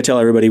 like I tell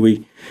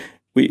everybody,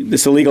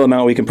 it's a legal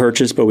amount we can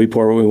purchase, but we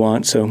pour what we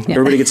want. So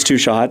everybody gets 2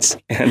 shots,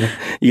 and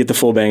you get the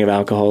full bang of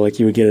alcohol like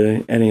you would get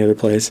at any other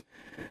place.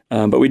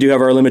 But we do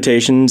have our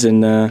limitations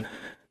and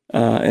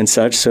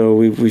such. So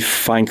we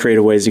find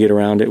creative ways to get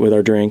around it with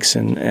our drinks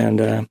and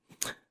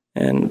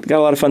got a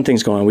lot of fun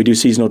things going on. We do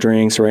seasonal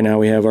drinks. Right now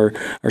we have our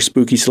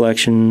spooky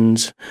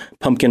selections.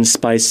 Pumpkin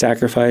Spice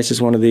Sacrifice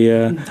is one of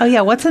the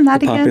what's in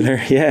that popular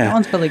again? Yeah, that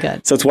one's really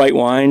good. So it's white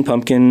wine,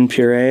 pumpkin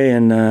puree,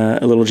 and a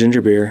little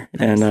ginger beer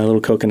and a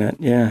little coconut.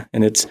 Yeah,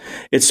 and it's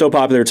so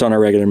popular it's on our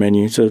regular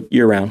menu. So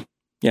year round.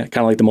 Yeah,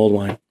 kind of like the mulled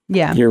wine.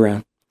 Yeah, year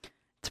round.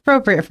 It's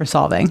appropriate for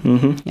solving.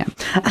 Mm-hmm. Yeah.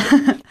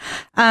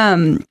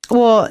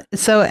 Well,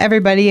 so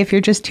everybody, if you're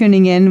just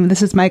tuning in,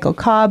 this is Michael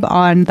Cobb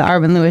on the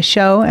Arwen Lewis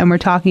Show, and we're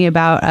talking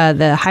about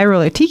the High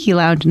Roller Tiki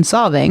Lounge in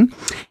Solvang.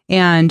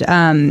 And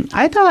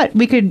I thought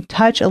we could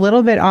touch a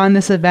little bit on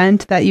this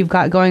event that you've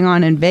got going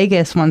on in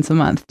Vegas once a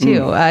month,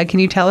 too. Can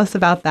you tell us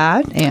about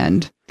that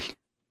and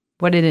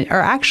what it is? Or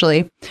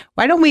actually,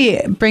 why don't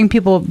we bring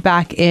people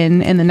back in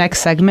the next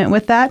segment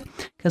with that?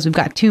 Because we've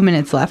got 2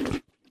 minutes left.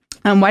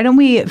 Why don't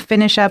we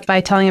finish up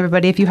by telling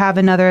everybody if you have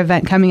another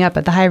event coming up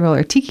at the High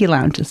Roller Tiki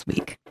Lounge this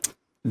week?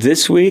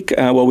 This week,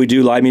 we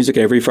do live music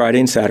every Friday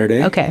and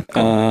Saturday. Okay.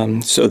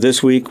 Cool. So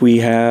this week we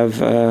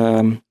have,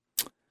 I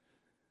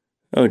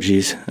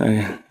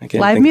can't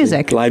live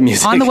music. Live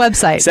music. On the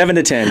website. 7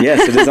 to 10.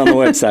 Yes, it is on the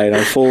website,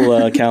 our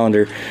full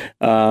calendar.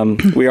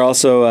 We are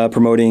also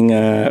promoting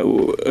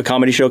a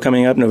comedy show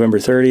coming up November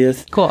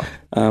 30th. Cool.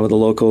 With a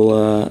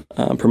local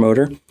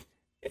promoter.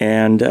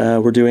 And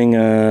we're doing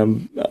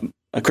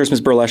a Christmas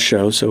burlesque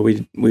show. So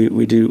we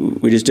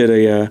just did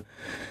a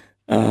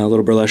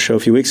little burlesque show a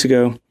few weeks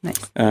ago.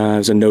 Nice. It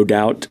was a No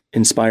Doubt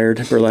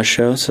inspired burlesque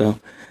show. So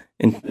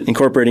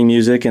incorporating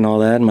music and all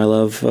that, and my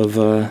love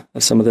of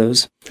some of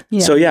those.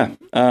 Yeah. So yeah,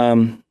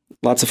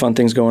 lots of fun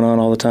things going on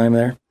all the time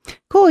there.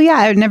 Cool.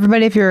 Yeah. And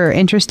everybody, if you're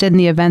interested in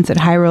the events at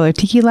High Roller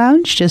Tiki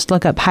Lounge, just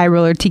look up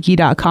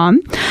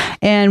highrollertiki.com.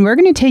 And we're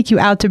going to take you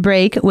out to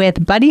break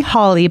with Buddy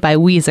Holly by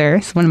Weezer.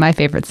 It's one of my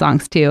favorite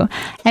songs, too.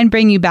 And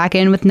bring you back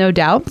in with, no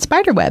doubt,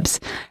 Spiderwebs.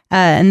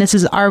 And this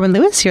is Arwen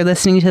Lewis. You're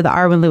listening to The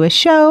Arwen Lewis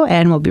Show,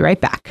 and we'll be right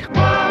back.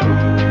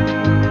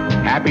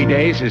 Happy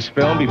Days is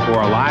filmed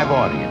before a live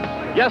audience.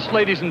 Yes,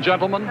 ladies and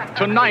gentlemen,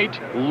 tonight,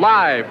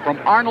 live from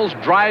Arnold's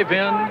Drive-In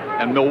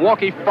and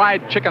Milwaukee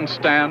Fried Chicken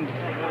Stand,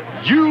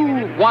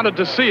 You Wanted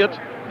to See It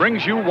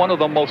brings you one of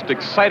the most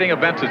exciting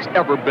events it's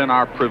ever been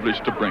our privilege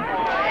to bring.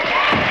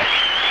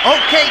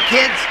 Okay,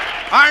 kids,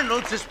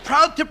 Arnold's is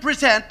proud to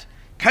present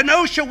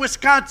Kenosha,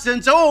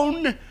 Wisconsin's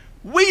own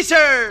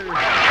Weezer.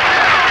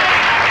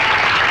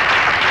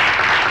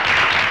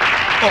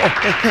 Oh,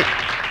 hey,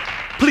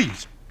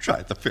 please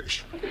try the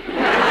fish. 1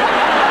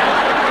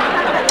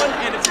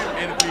 and a 2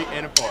 and a 3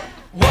 and a 4.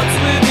 What's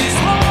with these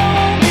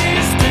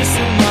homies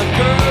dissing my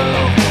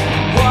girl?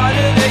 Why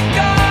do they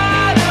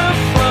got her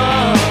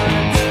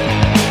front?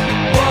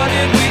 What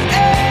did we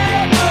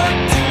ever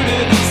do to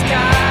these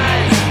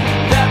guys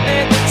that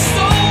made them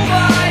so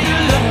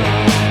violent?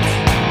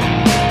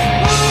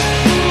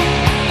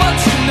 But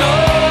you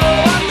know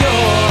I'm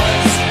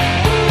yours,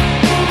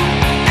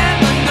 and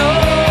I know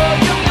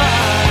you're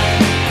mine.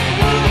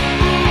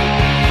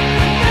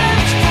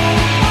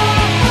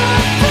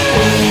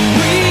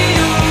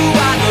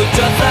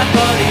 Just like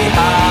Buddy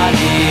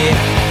Holly.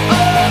 Oh,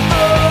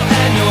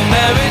 and you'll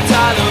marry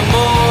Tyler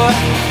Moore.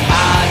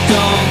 I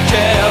don't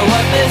care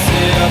what they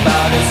say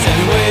about us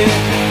anyway.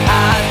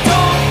 I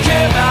don't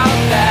care about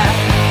that.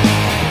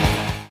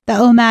 The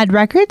OMAD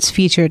Records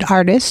featured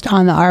artist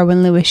on The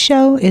Arwen Lewis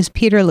Show is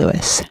Peter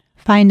Lewis.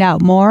 Find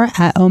out more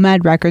at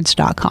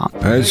omadrecords.com.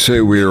 I'd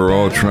say we are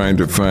all trying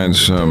to find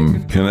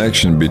some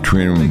connection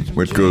between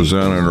what goes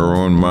on in our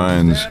own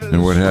minds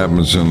and what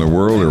happens in the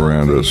world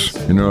around us.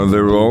 You know,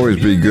 there will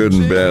always be good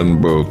and bad in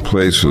both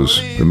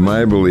places, but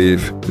my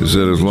belief is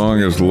that as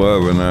long as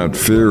love and not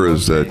fear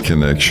is that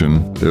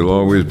connection, there'll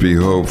always be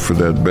hope for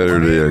that better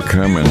day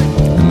coming,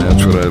 and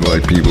that's what I'd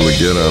like people to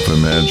get off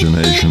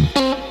imagination.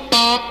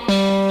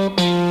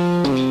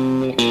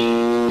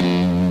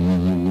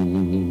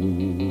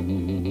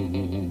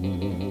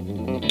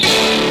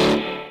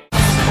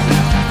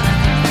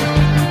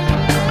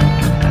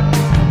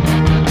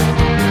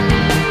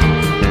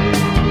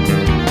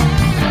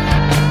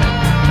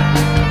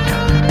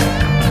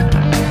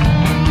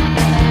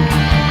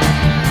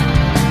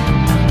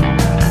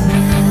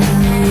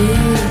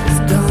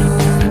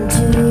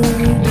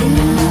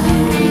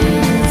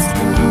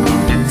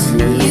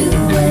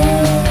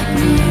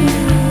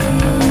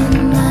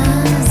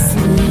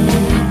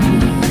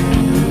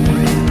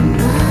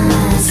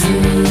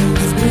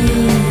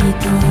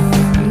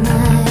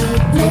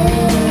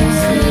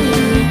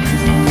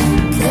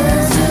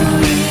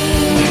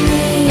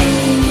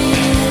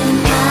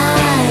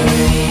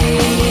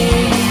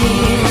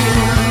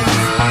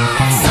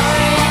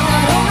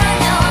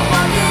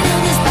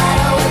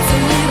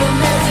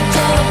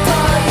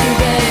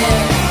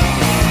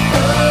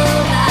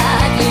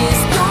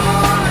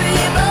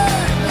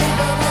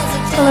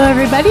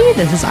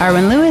 This is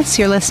Arwen Lewis.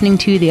 You're listening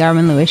to The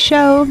Arwen Lewis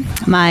Show.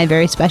 My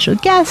very special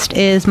guest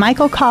is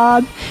Michael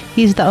Cobb.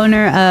 He's the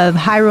owner of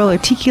High Roller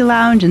Tiki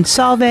Lounge in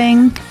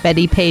Solvang,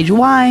 Betty Page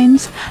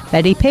Wines,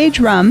 Betty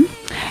Page Rum.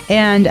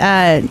 And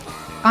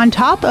on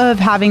top of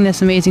having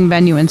this amazing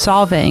venue in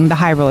Solvang, the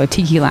High Roller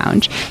Tiki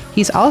Lounge,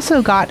 he's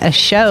also got a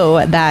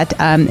show that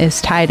is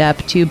tied up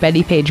to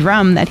Betty Page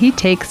Rum that he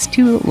takes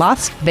to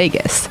Las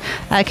Vegas.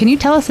 Can you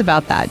tell us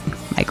about that,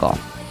 Michael?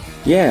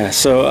 Yeah,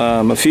 so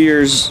a few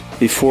years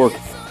before,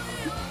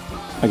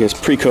 I guess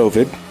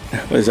pre-COVID,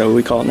 is that what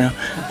we call it now?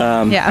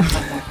 Yeah.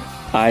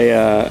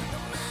 I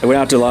went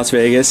out to Las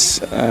Vegas,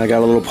 got a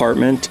little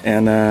apartment,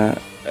 and I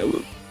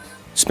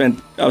was going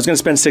to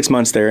spend 6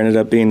 months there. Ended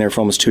up being there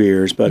for almost 2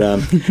 years. But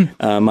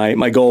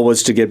my goal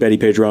was to get Betty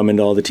Page Rum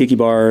into all the tiki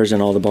bars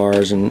and all the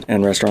bars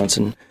and restaurants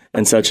and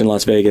such in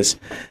Las Vegas.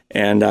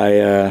 And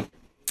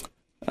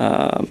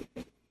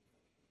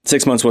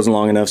 6 months wasn't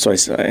long enough, so I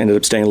ended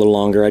up staying a little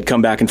longer. I'd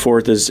come back and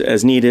forth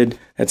as needed.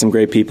 Had some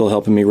great people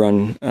helping me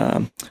run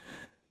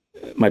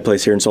my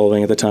place here in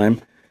Solvang at the time.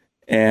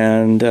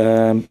 And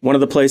one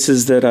of the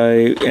places that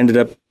I ended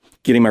up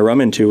getting my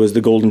rum into was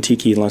the Golden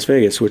Tiki in Las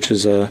Vegas, which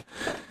is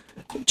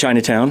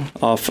Chinatown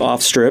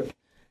off Strip.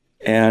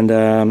 And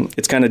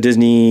it's kind of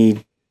Disneyland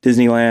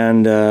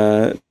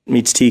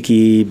meets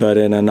Tiki, but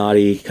in a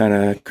naughty, kind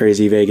of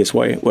crazy Vegas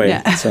way.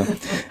 Yeah. So,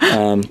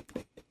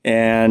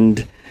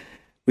 and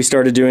we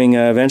started doing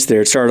events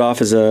there. It started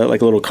off as a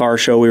little car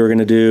show we were going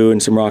to do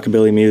and some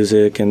rockabilly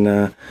music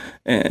and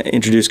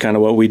introduce kind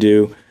of what we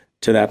do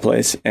to that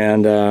place.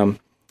 And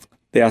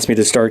they asked me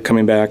to start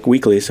coming back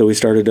weekly. So we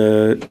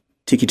started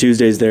Tiki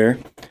Tuesdays there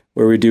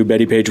where we do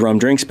Betty Page rum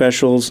drink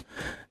specials.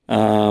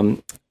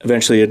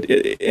 Eventually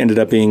it ended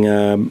up being,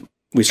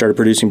 we started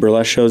producing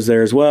burlesque shows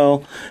there as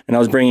well. And I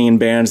was bringing in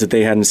bands that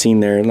they hadn't seen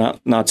there.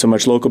 Not so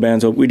much local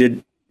bands, but we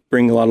did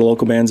bring a lot of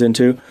local bands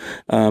into,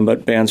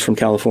 but bands from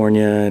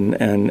California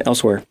and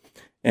elsewhere.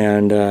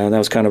 and that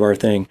was kind of our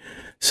thing.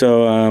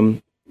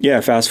 So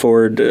fast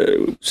forward.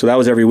 So that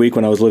was every week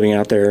when I was living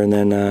out there, and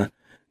then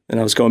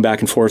I was going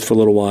back and forth for a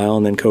little while,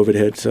 and then COVID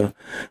hit. So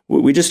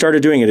we just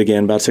started doing it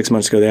again about 6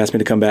 months ago. They asked me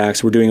to come back,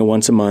 so we're doing it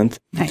once a month.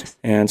 Nice.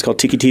 And it's called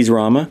Tiki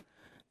Rama,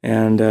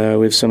 and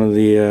we have some of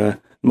the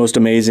most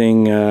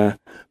amazing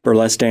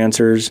burlesque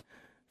dancers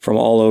from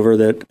all over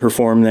that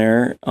perform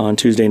there on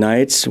Tuesday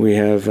nights. We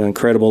have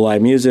incredible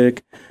live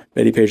music,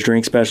 Betty Page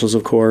drink specials,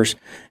 of course,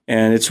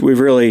 and we've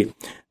really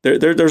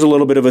there's a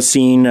little bit of a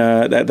scene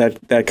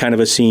that kind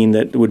of a scene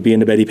that would be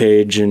into Betty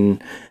Page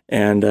and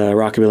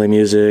rockabilly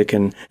music,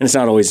 and it's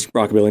not always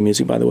rockabilly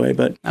music, by the way,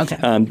 but okay.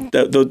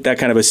 That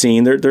kind of a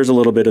scene. There's a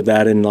little bit of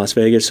that in Las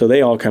Vegas, so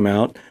they all come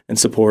out and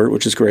support,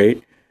 which is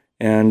great,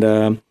 and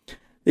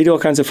they do all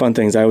kinds of fun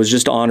things. I was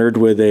just honored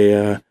with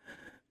a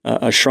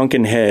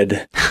shrunken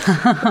head.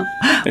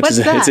 What's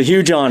that? It's a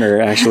huge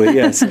honor, actually.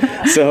 Yes.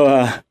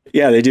 So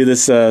they do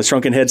this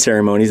shrunken head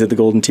ceremonies at the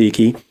Golden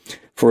Tiki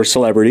for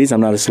celebrities. I'm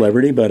not a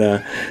celebrity,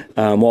 but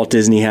Walt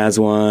Disney has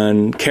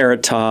one,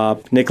 Carrot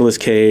Top, Nicolas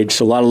Cage,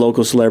 so a lot of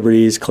local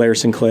celebrities, Claire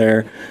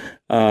Sinclair.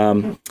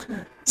 So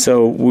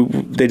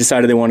they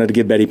decided they wanted to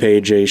give Betty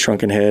Page a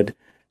shrunken head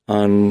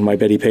on my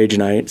Betty Page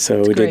night.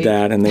 So we did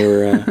that, and they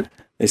were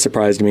they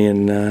surprised me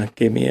and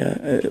gave me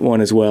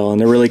one as well. And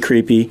they're really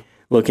creepy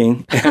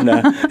looking, and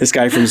this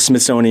guy from the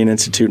Smithsonian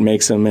Institute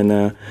makes them, and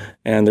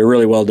they're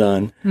really well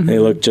done. Mm-hmm. They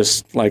look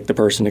just like the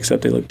person,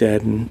 except they look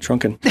dead and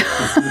shrunken.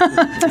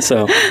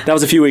 So that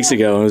was a few weeks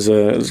ago.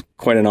 It was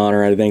quite an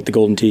honor. I thank the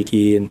Golden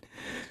Tiki and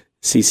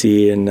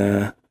CC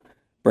and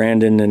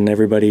Brandon and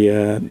everybody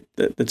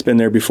that's been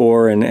there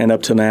before and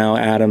up to now,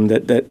 Adam,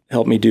 that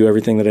helped me do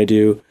everything that I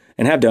do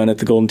and have done at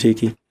the Golden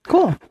Tiki.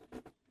 Cool.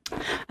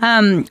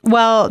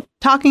 Well,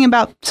 talking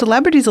about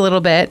celebrities a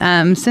little bit,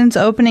 since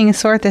opening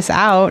Sort This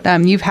Out,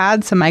 you've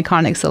had some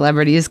iconic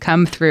celebrities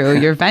come through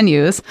your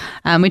venues.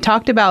 We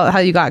talked about how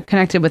you got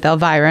connected with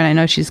Elvira, and I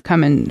know she's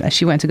coming.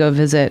 She went to go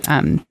visit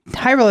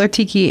High Roller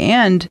Tiki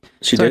and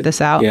Sort This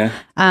Out. Yeah.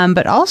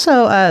 But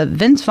also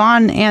Vince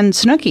Vaughn and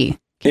Snooki.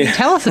 Can you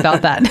tell us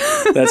about that?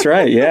 That's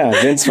right. Yeah.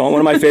 Vince Vaughn.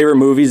 One of my favorite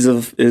movies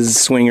is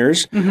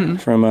Swingers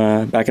from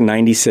back in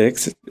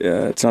 '96.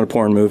 It's not a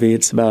porn movie.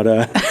 It's about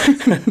a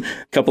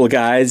couple of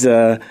guys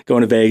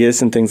going to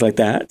Vegas and things like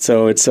that.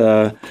 So it's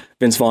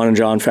Vince Vaughn and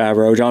Jon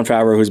Favreau. Jon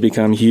Favreau, who's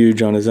become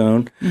huge on his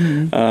own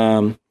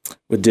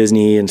with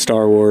Disney and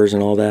Star Wars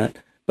and all that.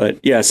 But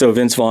yeah, so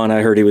Vince Vaughn,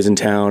 I heard he was in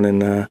town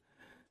and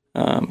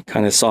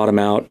kind of sought him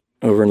out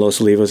over in Los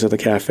Olivos at the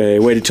cafe,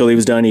 waited till he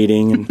was done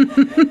eating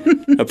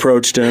and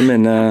approached him.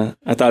 And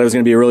I thought it was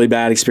going to be a really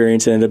bad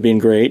experience. It ended up being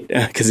great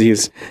because he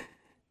was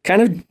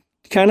kind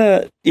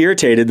of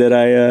irritated that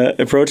I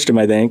approached him,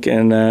 I think.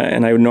 And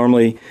I would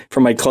normally,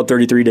 from my Club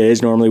 33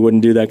 days, normally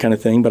wouldn't do that kind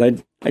of thing. But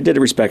I did it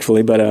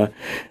respectfully. But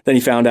then he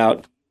found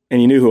out,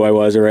 and he knew who I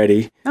was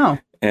already. Oh.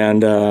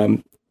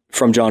 And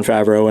from Jon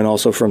Favreau and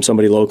also from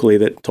somebody locally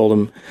that told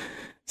him,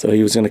 so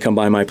he was going to come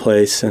by my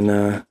place.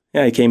 And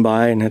yeah, he came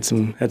by and had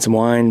some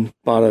wine,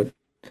 bought a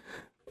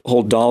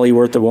whole dolly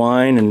worth of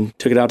wine and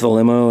took it out to the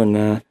limo,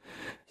 and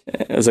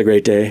it was a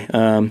great day.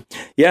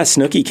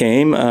 Snooki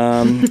came,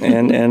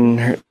 and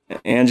her,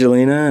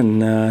 Angelina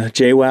and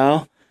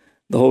JWoww,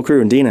 the whole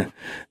crew, and Dina.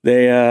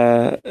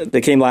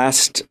 They came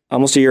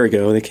almost a year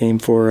ago. They came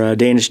for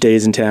Danish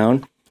Days in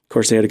town. Of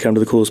course, they had to come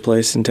to the coolest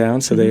place in town,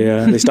 so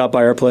they stopped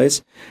by our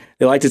place.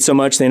 They liked it so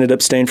much, they ended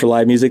up staying for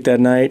live music that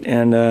night,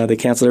 and they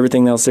canceled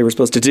everything else they were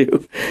supposed to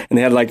do. And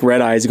they had like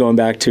red eyes going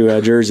back to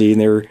Jersey, and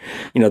they were,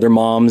 their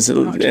moms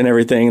and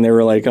everything, and they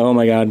were like, "Oh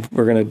my God,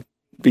 we're gonna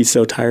be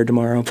so tired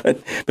tomorrow."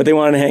 But they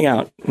wanted to hang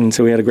out, and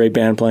so we had a great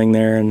band playing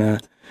there,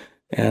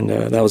 and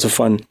that was a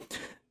fun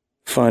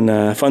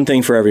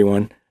thing for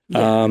everyone.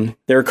 Yeah.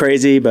 They were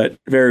crazy, but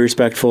very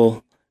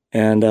respectful,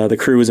 and the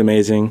crew was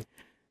amazing,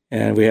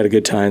 and we had a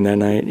good time that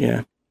night.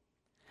 Yeah.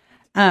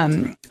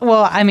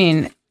 Well, I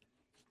mean,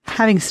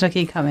 having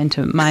Snooki come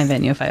into my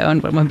venue if I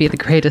owned one would be the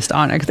greatest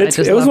honor. It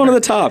was one of the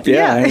top.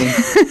 Yeah.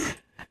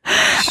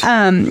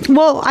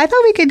 Well, I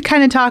thought we could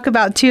kind of talk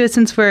about, too,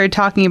 since we're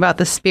talking about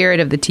the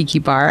spirit of the Tiki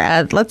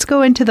Bar, let's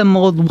go into the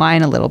mulled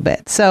wine a little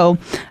bit. So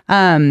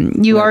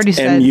you already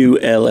said...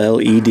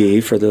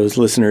 MULLED for those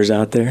listeners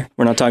out there.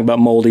 We're not talking about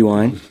moldy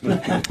wine.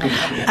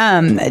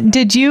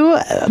 Did you,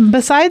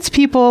 besides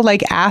people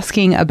like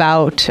asking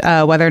about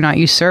whether or not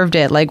you served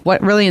it, like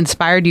what really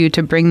inspired you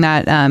to bring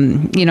that,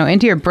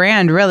 into your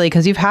brand, really?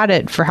 Because you've had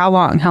it for how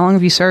long? How long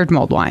have you served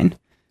mulled wine?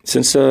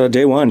 Since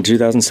day one,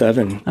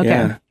 2007. Okay.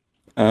 Yeah.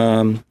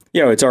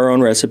 It's our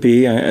own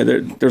recipe.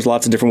 There's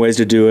lots of different ways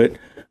to do it,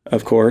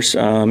 of course.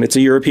 It's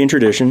a European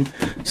tradition,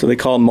 so they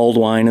call it mulled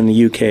wine in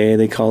the UK.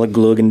 They call it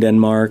glug in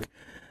Denmark,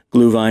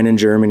 glühwein in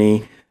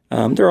Germany.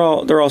 They're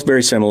all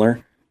very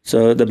similar.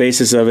 So the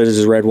basis of it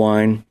is red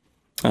wine,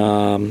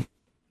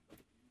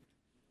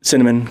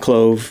 cinnamon,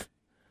 clove,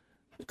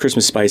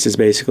 Christmas spices,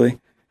 basically,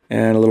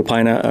 and a little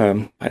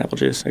pineapple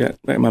juice. I got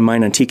my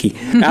mind on Tiki.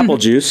 Apple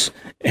juice.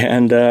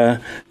 And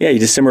you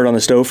just simmer it on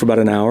the stove for about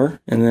an hour,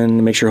 and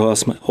then make sure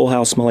whole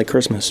house smell like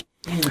Christmas.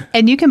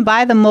 And you can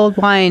buy the mulled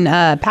wine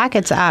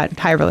packets at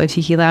High Roller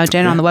Tiki Lounge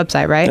and on the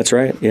website, right? That's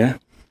right. Yeah.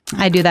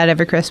 I do that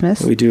every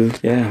Christmas. We do.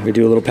 Yeah. We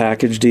do a little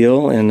package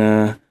deal and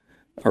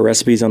our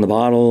recipes on the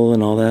bottle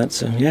and all that.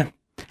 So, yeah.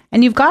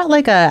 And you've got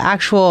like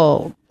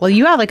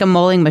you have like a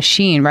mulling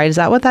machine, right? Is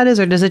that what that is?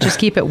 Or does it just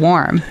keep it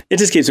warm? It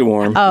just keeps it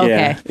warm. Oh,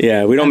 okay.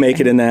 Yeah. We don't make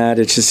it in that.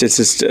 It's just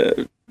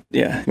it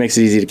makes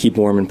it easy to keep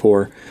warm and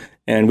pour.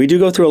 And we do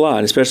go through a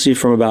lot, especially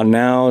from about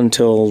now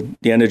until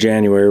the end of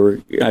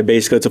January.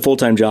 It's a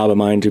full-time job of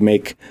mine to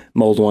make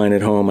mulled wine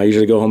at home. I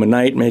usually go home at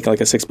night, make like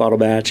a 6-bottle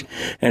batch,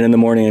 and in the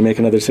morning I make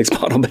another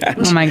 6-bottle batch.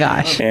 Oh my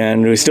gosh.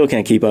 And we still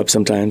can't keep up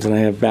sometimes, and I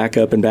have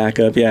backup and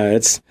backup. Yeah,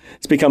 it's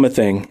become a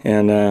thing.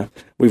 And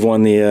we've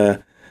won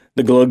the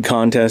glug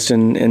contest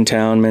in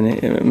town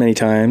many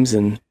times,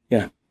 and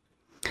yeah.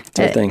 It's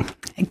our thing.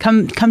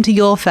 Come to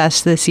Yule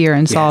Fest this year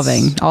in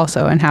Solving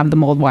also and have the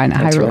mulled wine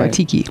at High Roller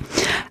Tiki. So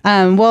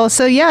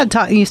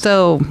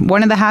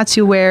one of the hats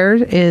you wear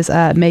is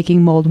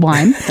making mulled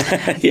wine.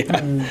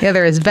 The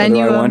other is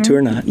venue whether I owner. Want to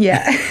or not.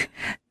 Yeah.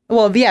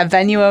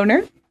 Venue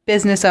owner,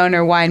 business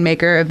owner,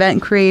 winemaker,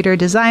 event creator,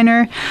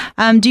 designer.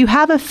 Do you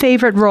have a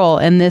favorite role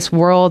in this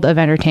world of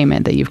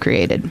entertainment that you've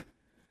created?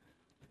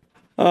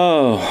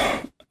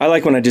 Oh, I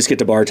like when I just get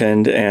to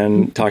bartend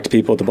and talk to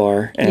people at the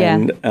bar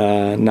and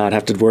not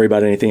have to worry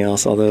about anything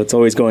else, although it's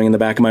always going in the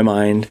back of my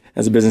mind.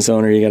 As a business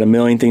owner, you got a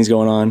million things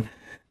going on.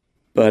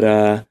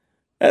 But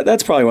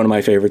that's probably one of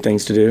my favorite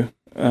things to do.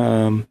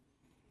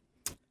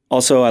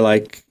 Also, I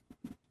like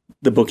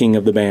the booking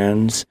of the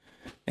bands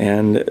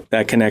and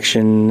that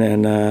connection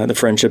and the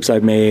friendships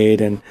I've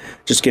made and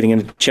just getting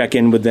to check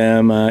in with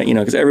them,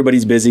 because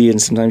everybody's busy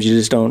and sometimes you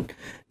just don't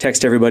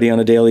text everybody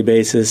on a daily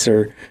basis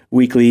or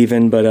weekly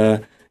even, but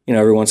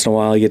every once in a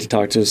while you get to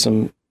talk to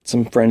some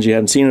friends you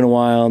haven't seen in a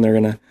while,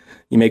 and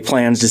you make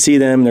plans to see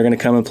them. They're going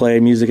to come and play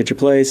music at your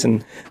place,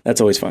 and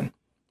that's always fun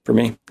for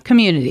me.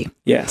 Community.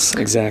 Yes,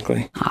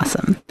 exactly.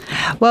 Awesome.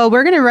 Well,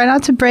 we're going to run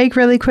out to break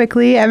really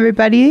quickly,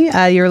 everybody.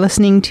 You're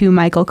listening to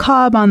Michael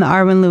Cobb on the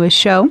Arwen Lewis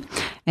Show,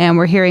 and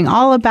we're hearing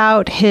all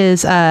about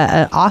his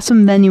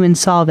awesome venue in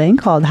Solving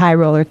called High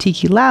Roller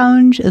Tiki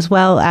Lounge, as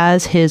well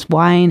as his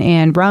wine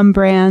and rum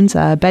brands,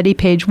 Betty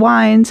Page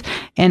Wines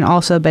and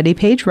also Betty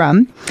Page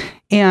Rum.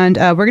 And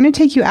we're going to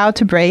take you out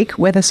to break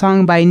with a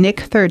song by Nick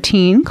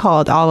 13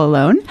 called All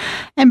Alone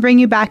and bring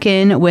you back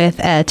in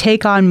with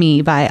Take On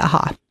Me by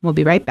Aha. We'll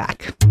be right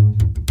back.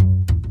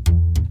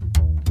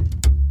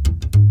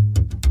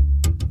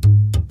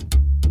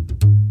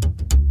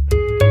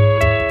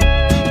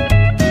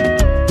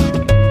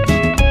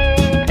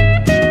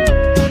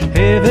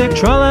 Hey,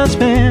 Victrola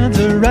spins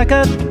a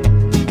record.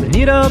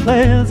 Benito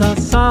plays a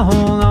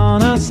song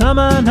on a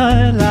summer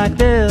night like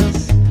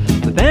this.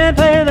 The band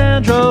played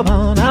and drove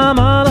on. I'm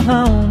all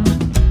alone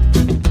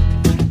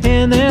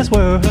in this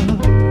world.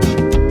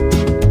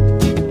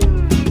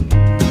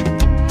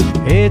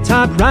 A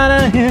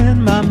typewriter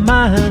in my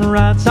mind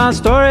writes our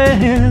story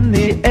in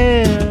the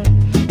air.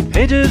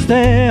 Pages,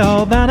 they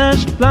all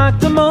vanished like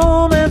the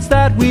moments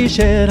that we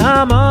shared.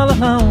 I'm all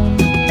alone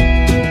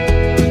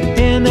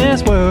in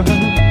this world.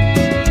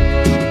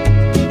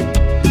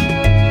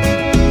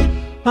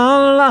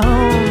 All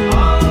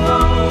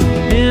alone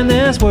in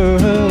this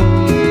world.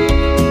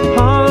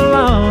 All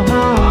alone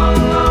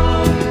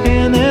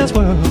in this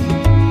world.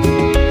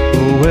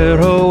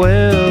 Oh,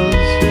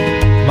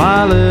 where's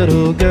my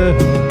little girl?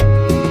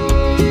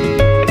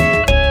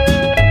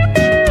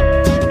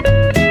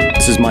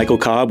 This is Michael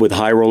Cobb with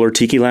High Roller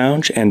Tiki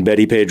Lounge and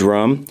Betty Page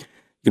Rum. You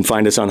can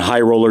find us on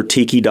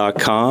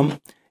highrollertiki.com.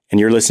 And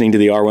you're listening to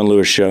The Arwen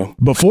Lewis Show.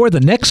 Before the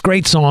next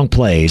great song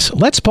plays,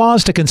 let's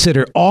pause to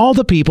consider all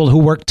the people who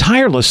work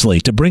tirelessly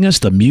to bring us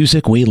the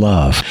music we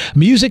love.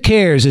 Music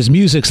Cares is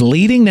music's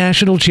leading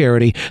national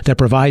charity that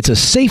provides a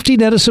safety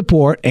net of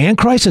support and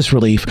crisis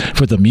relief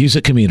for the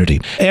music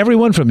community.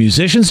 Everyone from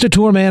musicians to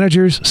tour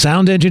managers,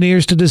 sound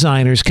engineers to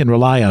designers can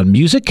rely on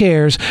Music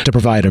Cares to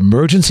provide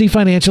emergency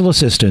financial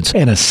assistance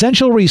and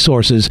essential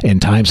resources in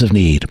times of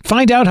need.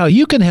 Find out how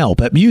you can help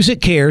at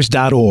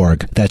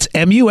musiccares.org. That's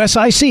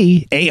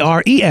MUSICARES.org.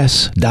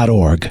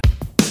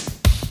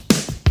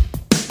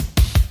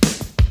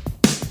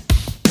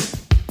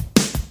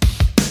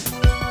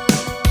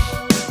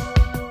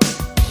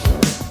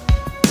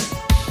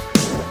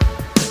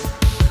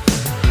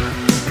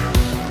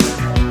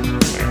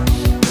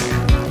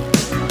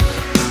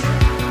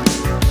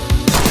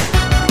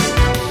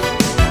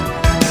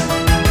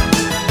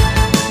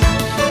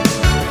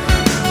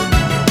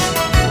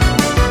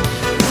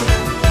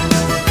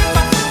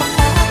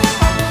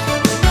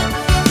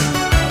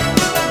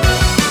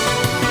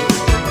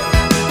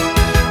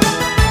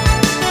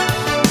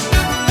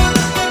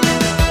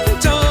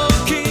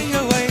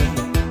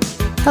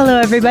 Hello,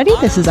 everybody.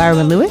 This is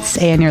Arwen Lewis,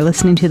 and you're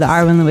listening to The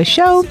Arwen Lewis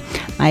Show.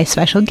 My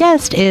special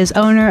guest is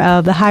owner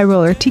of the High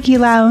Roller Tiki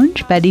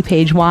Lounge, Betty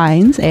Page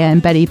Wines,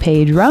 and Betty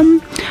Page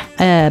Rum,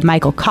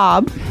 Michael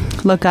Cobb.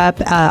 Look up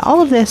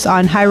all of this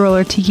on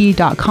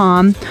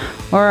highrollertiki.com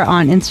or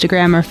on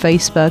Instagram or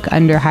Facebook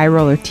under High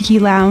Roller Tiki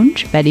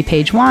Lounge, Betty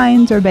Page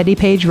Wines, or Betty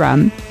Page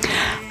Rum.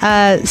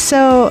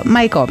 So,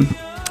 Michael,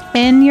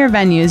 in your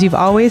venues, you've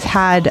always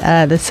had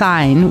the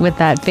sign with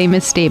that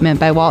famous statement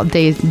by Walt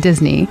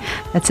Disney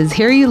that says,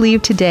 "Here you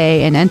leave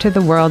today and enter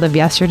the world of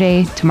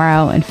yesterday,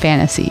 tomorrow, and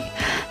fantasy."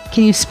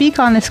 Can you speak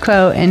on this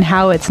quote and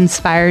how it's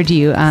inspired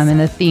you in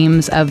the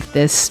themes of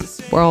this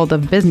world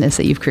of business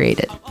that you've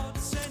created?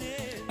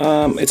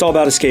 It's all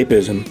about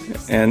escapism,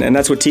 and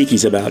that's what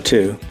Tiki's about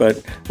too.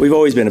 But we've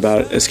always been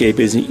about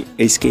escapism.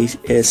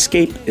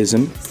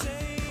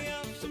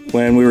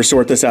 When we were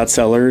Sortless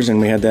Outsellers,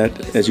 and we had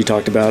that, as you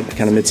talked about,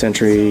 kind of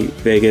mid-century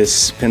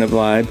Vegas pinup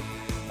vibe,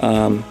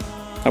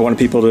 I wanted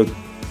people to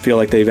feel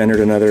like they've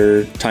entered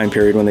another time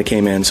period when they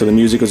came in. So the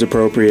music was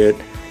appropriate,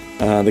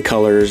 the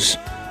colors,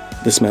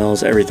 the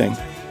smells, everything.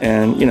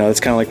 And, you know, it's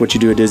kind of like what you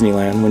do at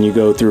Disneyland. When you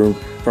go through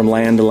from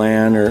land to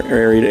land or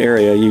area to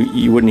area,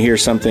 you wouldn't hear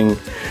something,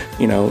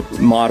 you know,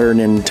 modern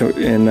in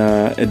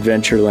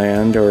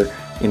Adventureland, or,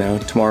 you know,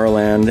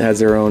 Tomorrowland has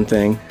their own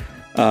thing.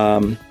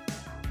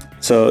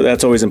 So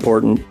that's always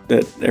important,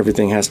 that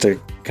everything has to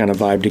kind of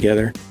vibe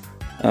together.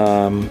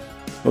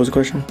 What was the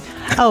question?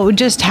 Oh,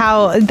 just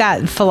how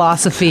that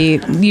philosophy,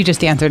 you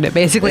just answered it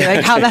basically,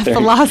 like how that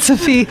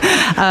philosophy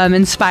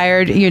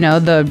inspired, you know,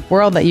 the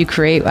world that you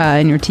create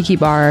in your Tiki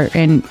bar,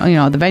 and, you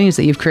know, the venues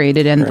that you've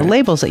created and the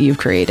labels that you've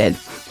created.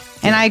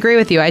 And I agree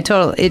with you.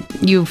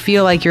 You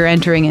feel like you're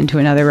entering into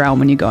another realm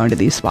when you go into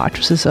these spots,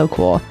 which is so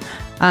cool.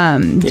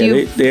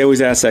 They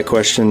always ask that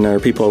question, or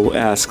people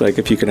ask, like,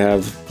 if you could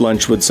have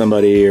lunch with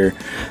somebody, or,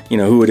 you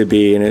know, who would it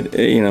be? And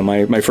you know,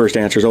 my first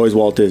answer is always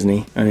Walt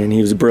Disney. I mean,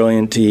 he was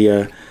brilliant. He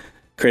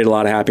created a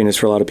lot of happiness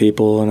for a lot of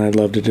people, and I'd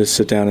love to just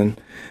sit down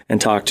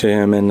and talk to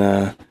him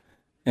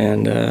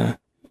and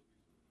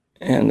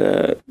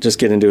just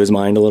get into his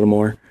mind a little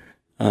more.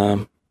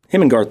 Him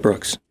and Garth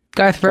Brooks.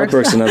 Garth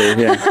Brooks, another,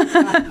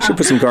 yeah. Should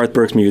put some Garth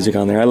Brooks music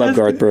on there. I love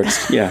Garth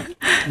Brooks. Yeah.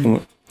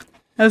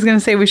 I was going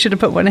to say we should have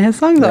put one of his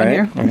songs on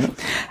here.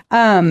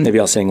 Right. Maybe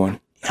I'll sing one.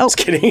 Oh, just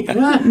kidding.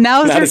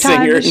 Now's your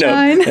time to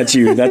shine. No, that's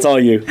you. That's all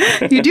you.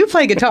 You do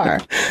play guitar.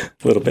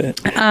 A little bit.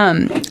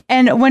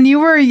 And when you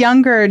were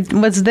younger,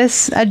 was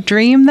this a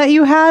dream that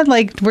you had?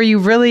 Like, were you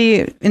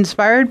really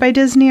inspired by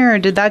Disney, or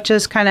did that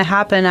just kind of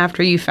happen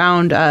after you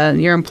found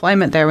your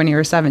employment there when you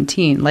were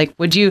 17? Like,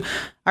 would you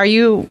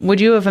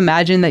have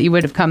imagined that you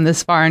would have come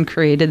this far and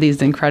created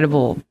these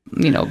incredible,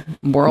 you know,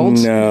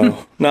 worlds?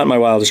 No, not in my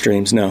wildest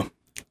dreams. No.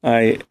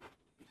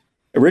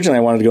 Originally,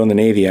 I wanted to go in the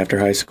Navy after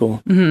high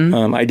school.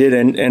 Mm-hmm. I did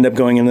end up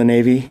going in the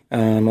Navy.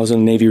 I was in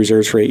the Navy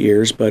Reserves for 8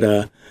 years,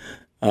 but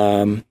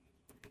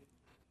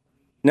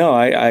no,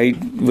 I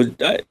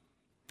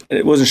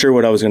wasn't sure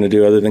what I was going to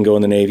do other than go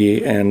in the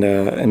Navy and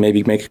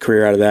maybe make a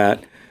career out of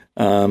that.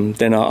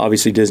 Then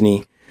obviously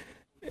Disney,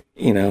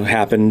 you know,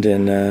 happened,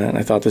 and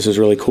I thought this was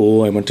really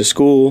cool. I went to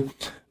school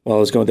while I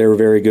was going. They were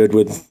very good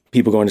with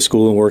people going to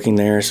school and working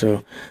there,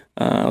 so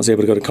I was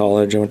able to go to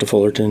college. I went to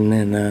Fullerton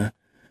and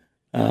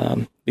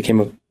I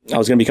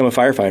was going to become a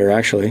firefighter,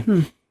 actually.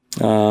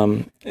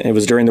 It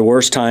was during the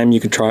worst time you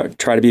could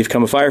try to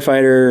become a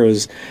firefighter. It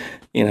was,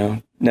 you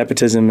know,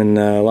 nepotism and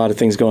a lot of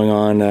things going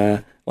on,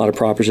 a lot of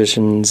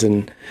propositions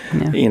and,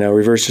 you know,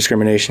 reverse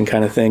discrimination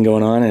kind of thing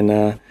going on.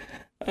 And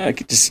I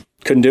just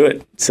couldn't do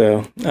it.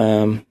 So,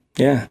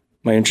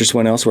 my interest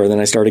went elsewhere. Then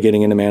I started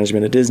getting into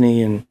management at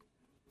Disney, and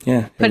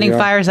putting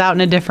fires out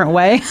in a different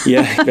way.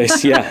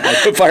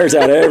 I put fires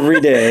out every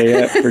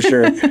day, for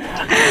sure.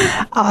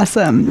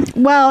 Awesome.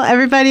 Well,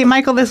 everybody,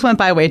 Michael, this went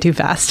by way too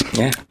fast.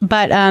 Yeah.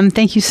 But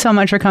thank you so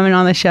much for coming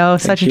on the show.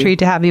 Such a treat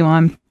to have you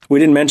on. We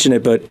didn't mention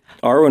it, but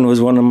Arwen was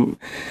one of them.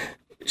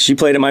 She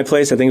played at my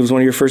place. I think it was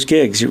one of your first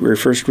gigs, your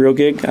first real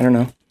gig. I don't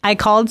know. I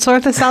called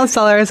Sortless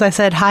Outsellers. I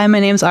said, "Hi, my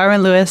name's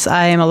Arwen Lewis.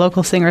 I am a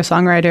local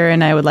singer-songwriter,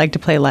 and I would like to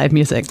play live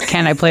music.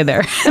 Can I play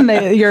there?" And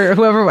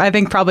whoever, I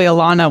think probably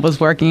Alana was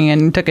working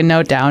and took a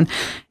note down.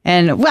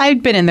 And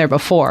I'd been in there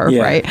before,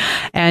 right?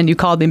 And you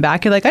called me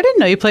back. You're like, "I didn't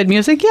know you played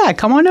music. Yeah,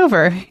 come on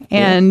over."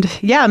 And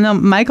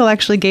Michael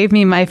actually gave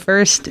me my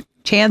first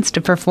chance to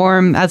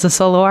perform as a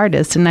solo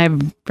artist, and I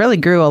really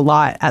grew a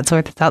lot at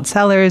Sortless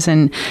Outsellers.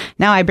 And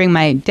now I bring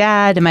my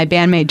dad and my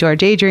bandmate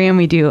George Adrian.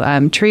 We do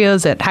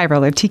trios at High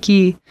Roller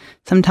Tiki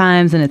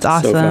sometimes, and it's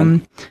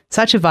awesome.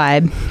 Such a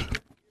vibe.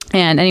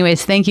 And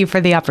anyways, thank you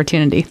for the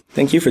opportunity.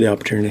 Thank you for the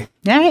opportunity.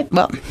 All right.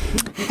 Well,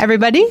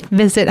 everybody,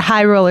 visit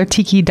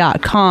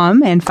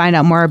highrollertiki.com and find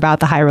out more about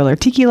the High Roller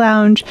Tiki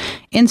Lounge,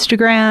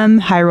 Instagram,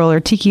 High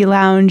Roller Tiki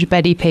Lounge,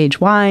 Betty Page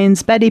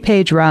Wines, Betty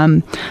Page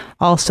Rum,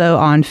 also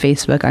on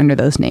Facebook under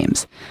those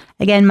names.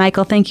 Again,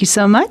 Michael, thank you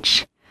so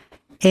much.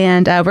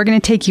 And we're going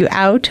to take you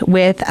out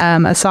with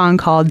a song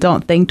called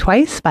Don't Think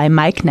Twice by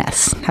Mike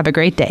Ness. Have a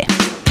great day.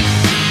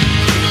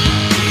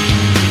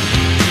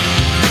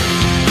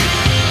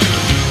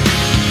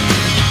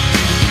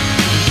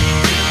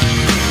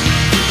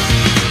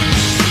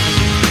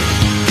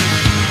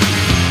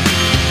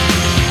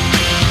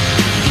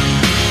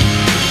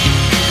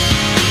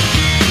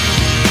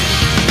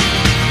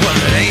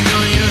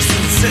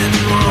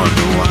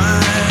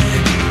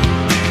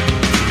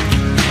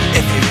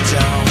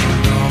 Don't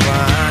know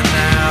by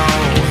now,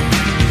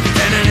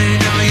 and it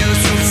ain't no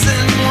use in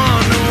sitting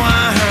wonder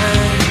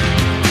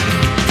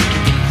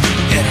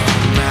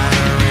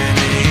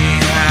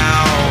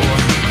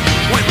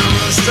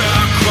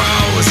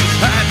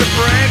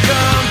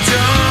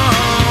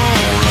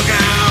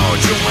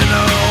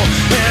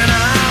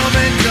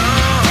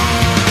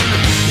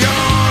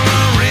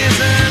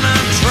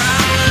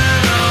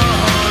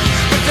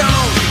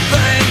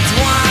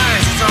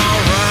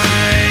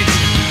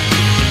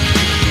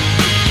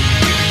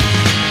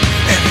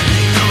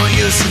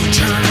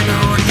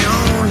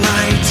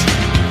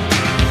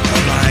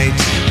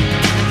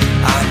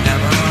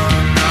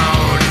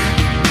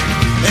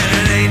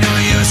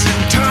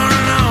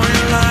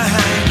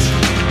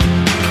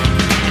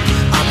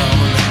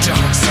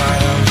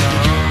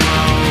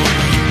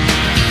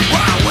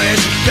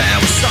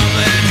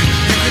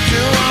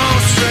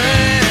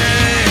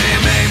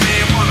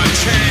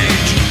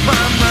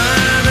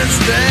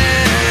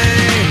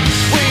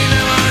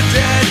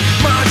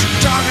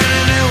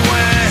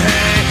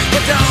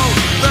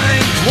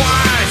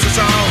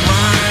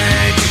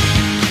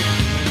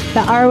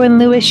Arwen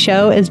Lewis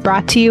Show is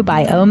brought to you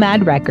by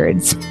OMAD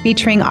Records,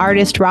 featuring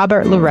artist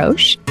Robert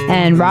LaRoche.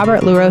 And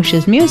Robert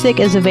LaRoche's music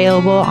is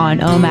available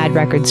on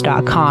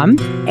omadrecords.com,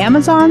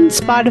 Amazon,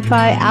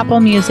 Spotify, Apple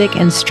Music,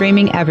 and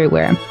streaming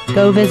everywhere.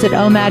 Go visit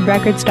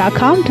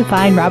omadrecords.com to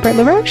find Robert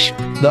LaRoche.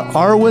 The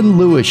Arwen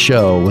Lewis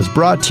Show was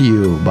brought to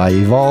you by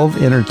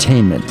Evolve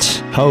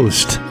Entertainment.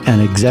 Host and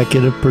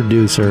executive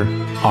producer,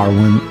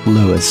 Arwen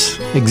Lewis.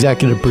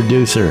 Executive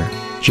producer,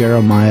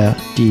 Jeremiah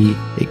D.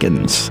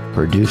 Higgins.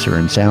 Producer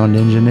and sound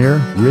engineer,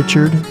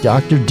 Richard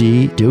Dr.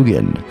 D.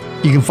 Dugan.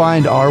 You can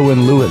find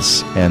Arwen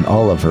Lewis and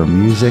all of her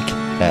music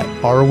at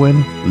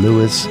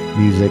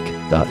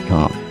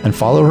arwenlewismusic.com and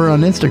follow her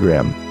on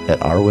Instagram at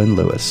Arwen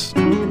Lewis.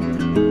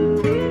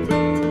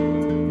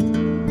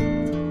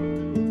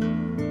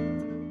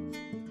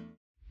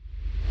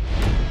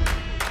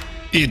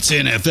 It's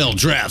NFL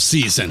draft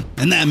season,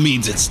 and that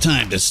means it's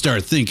time to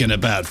start thinking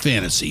about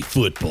fantasy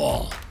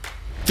football.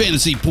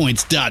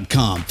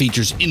 FantasyPoints.com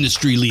features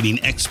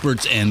industry-leading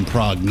experts and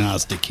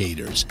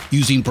prognosticators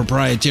using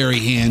proprietary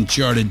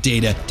hand-charted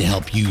data to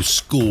help you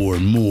score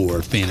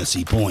more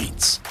fantasy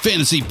points.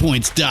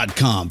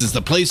 FantasyPoints.com is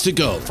the place to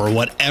go for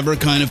whatever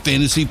kind of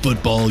fantasy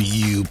football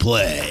you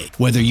play.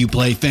 Whether you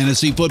play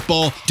fantasy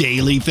football,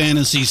 daily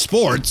fantasy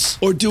sports,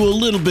 or do a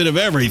little bit of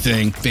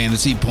everything,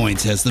 Fantasy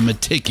Points has the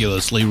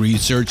meticulously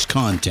researched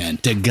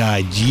content to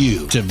guide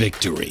you to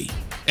victory.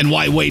 And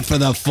why wait for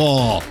the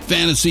fall?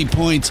 Fantasy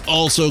Points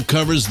also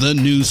covers the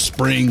new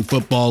spring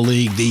football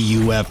league, the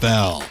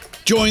UFL.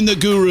 Join the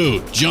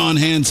guru, John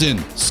Hansen,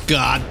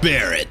 Scott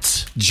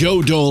Barrett,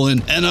 Joe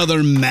Dolan, and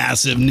other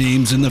massive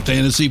names in the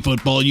fantasy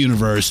football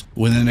universe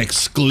with an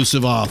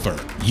exclusive offer.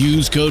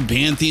 Use code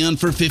Pantheon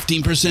for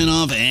 15%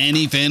 off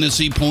any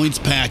Fantasy Points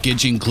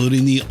package,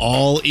 including the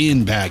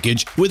all-in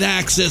package, with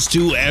access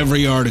to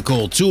every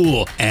article,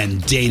 tool,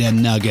 and data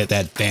nugget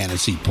that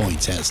Fantasy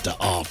Points has to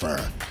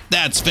offer.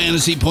 That's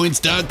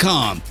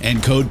FantasyPoints.com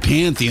and code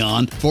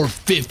Pantheon for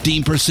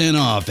 15%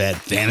 off at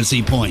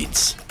Fantasy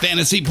Points.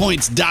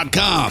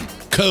 FantasyPoints.com,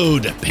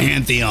 code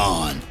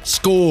Pantheon.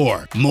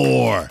 Score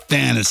more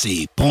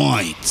fantasy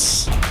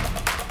points.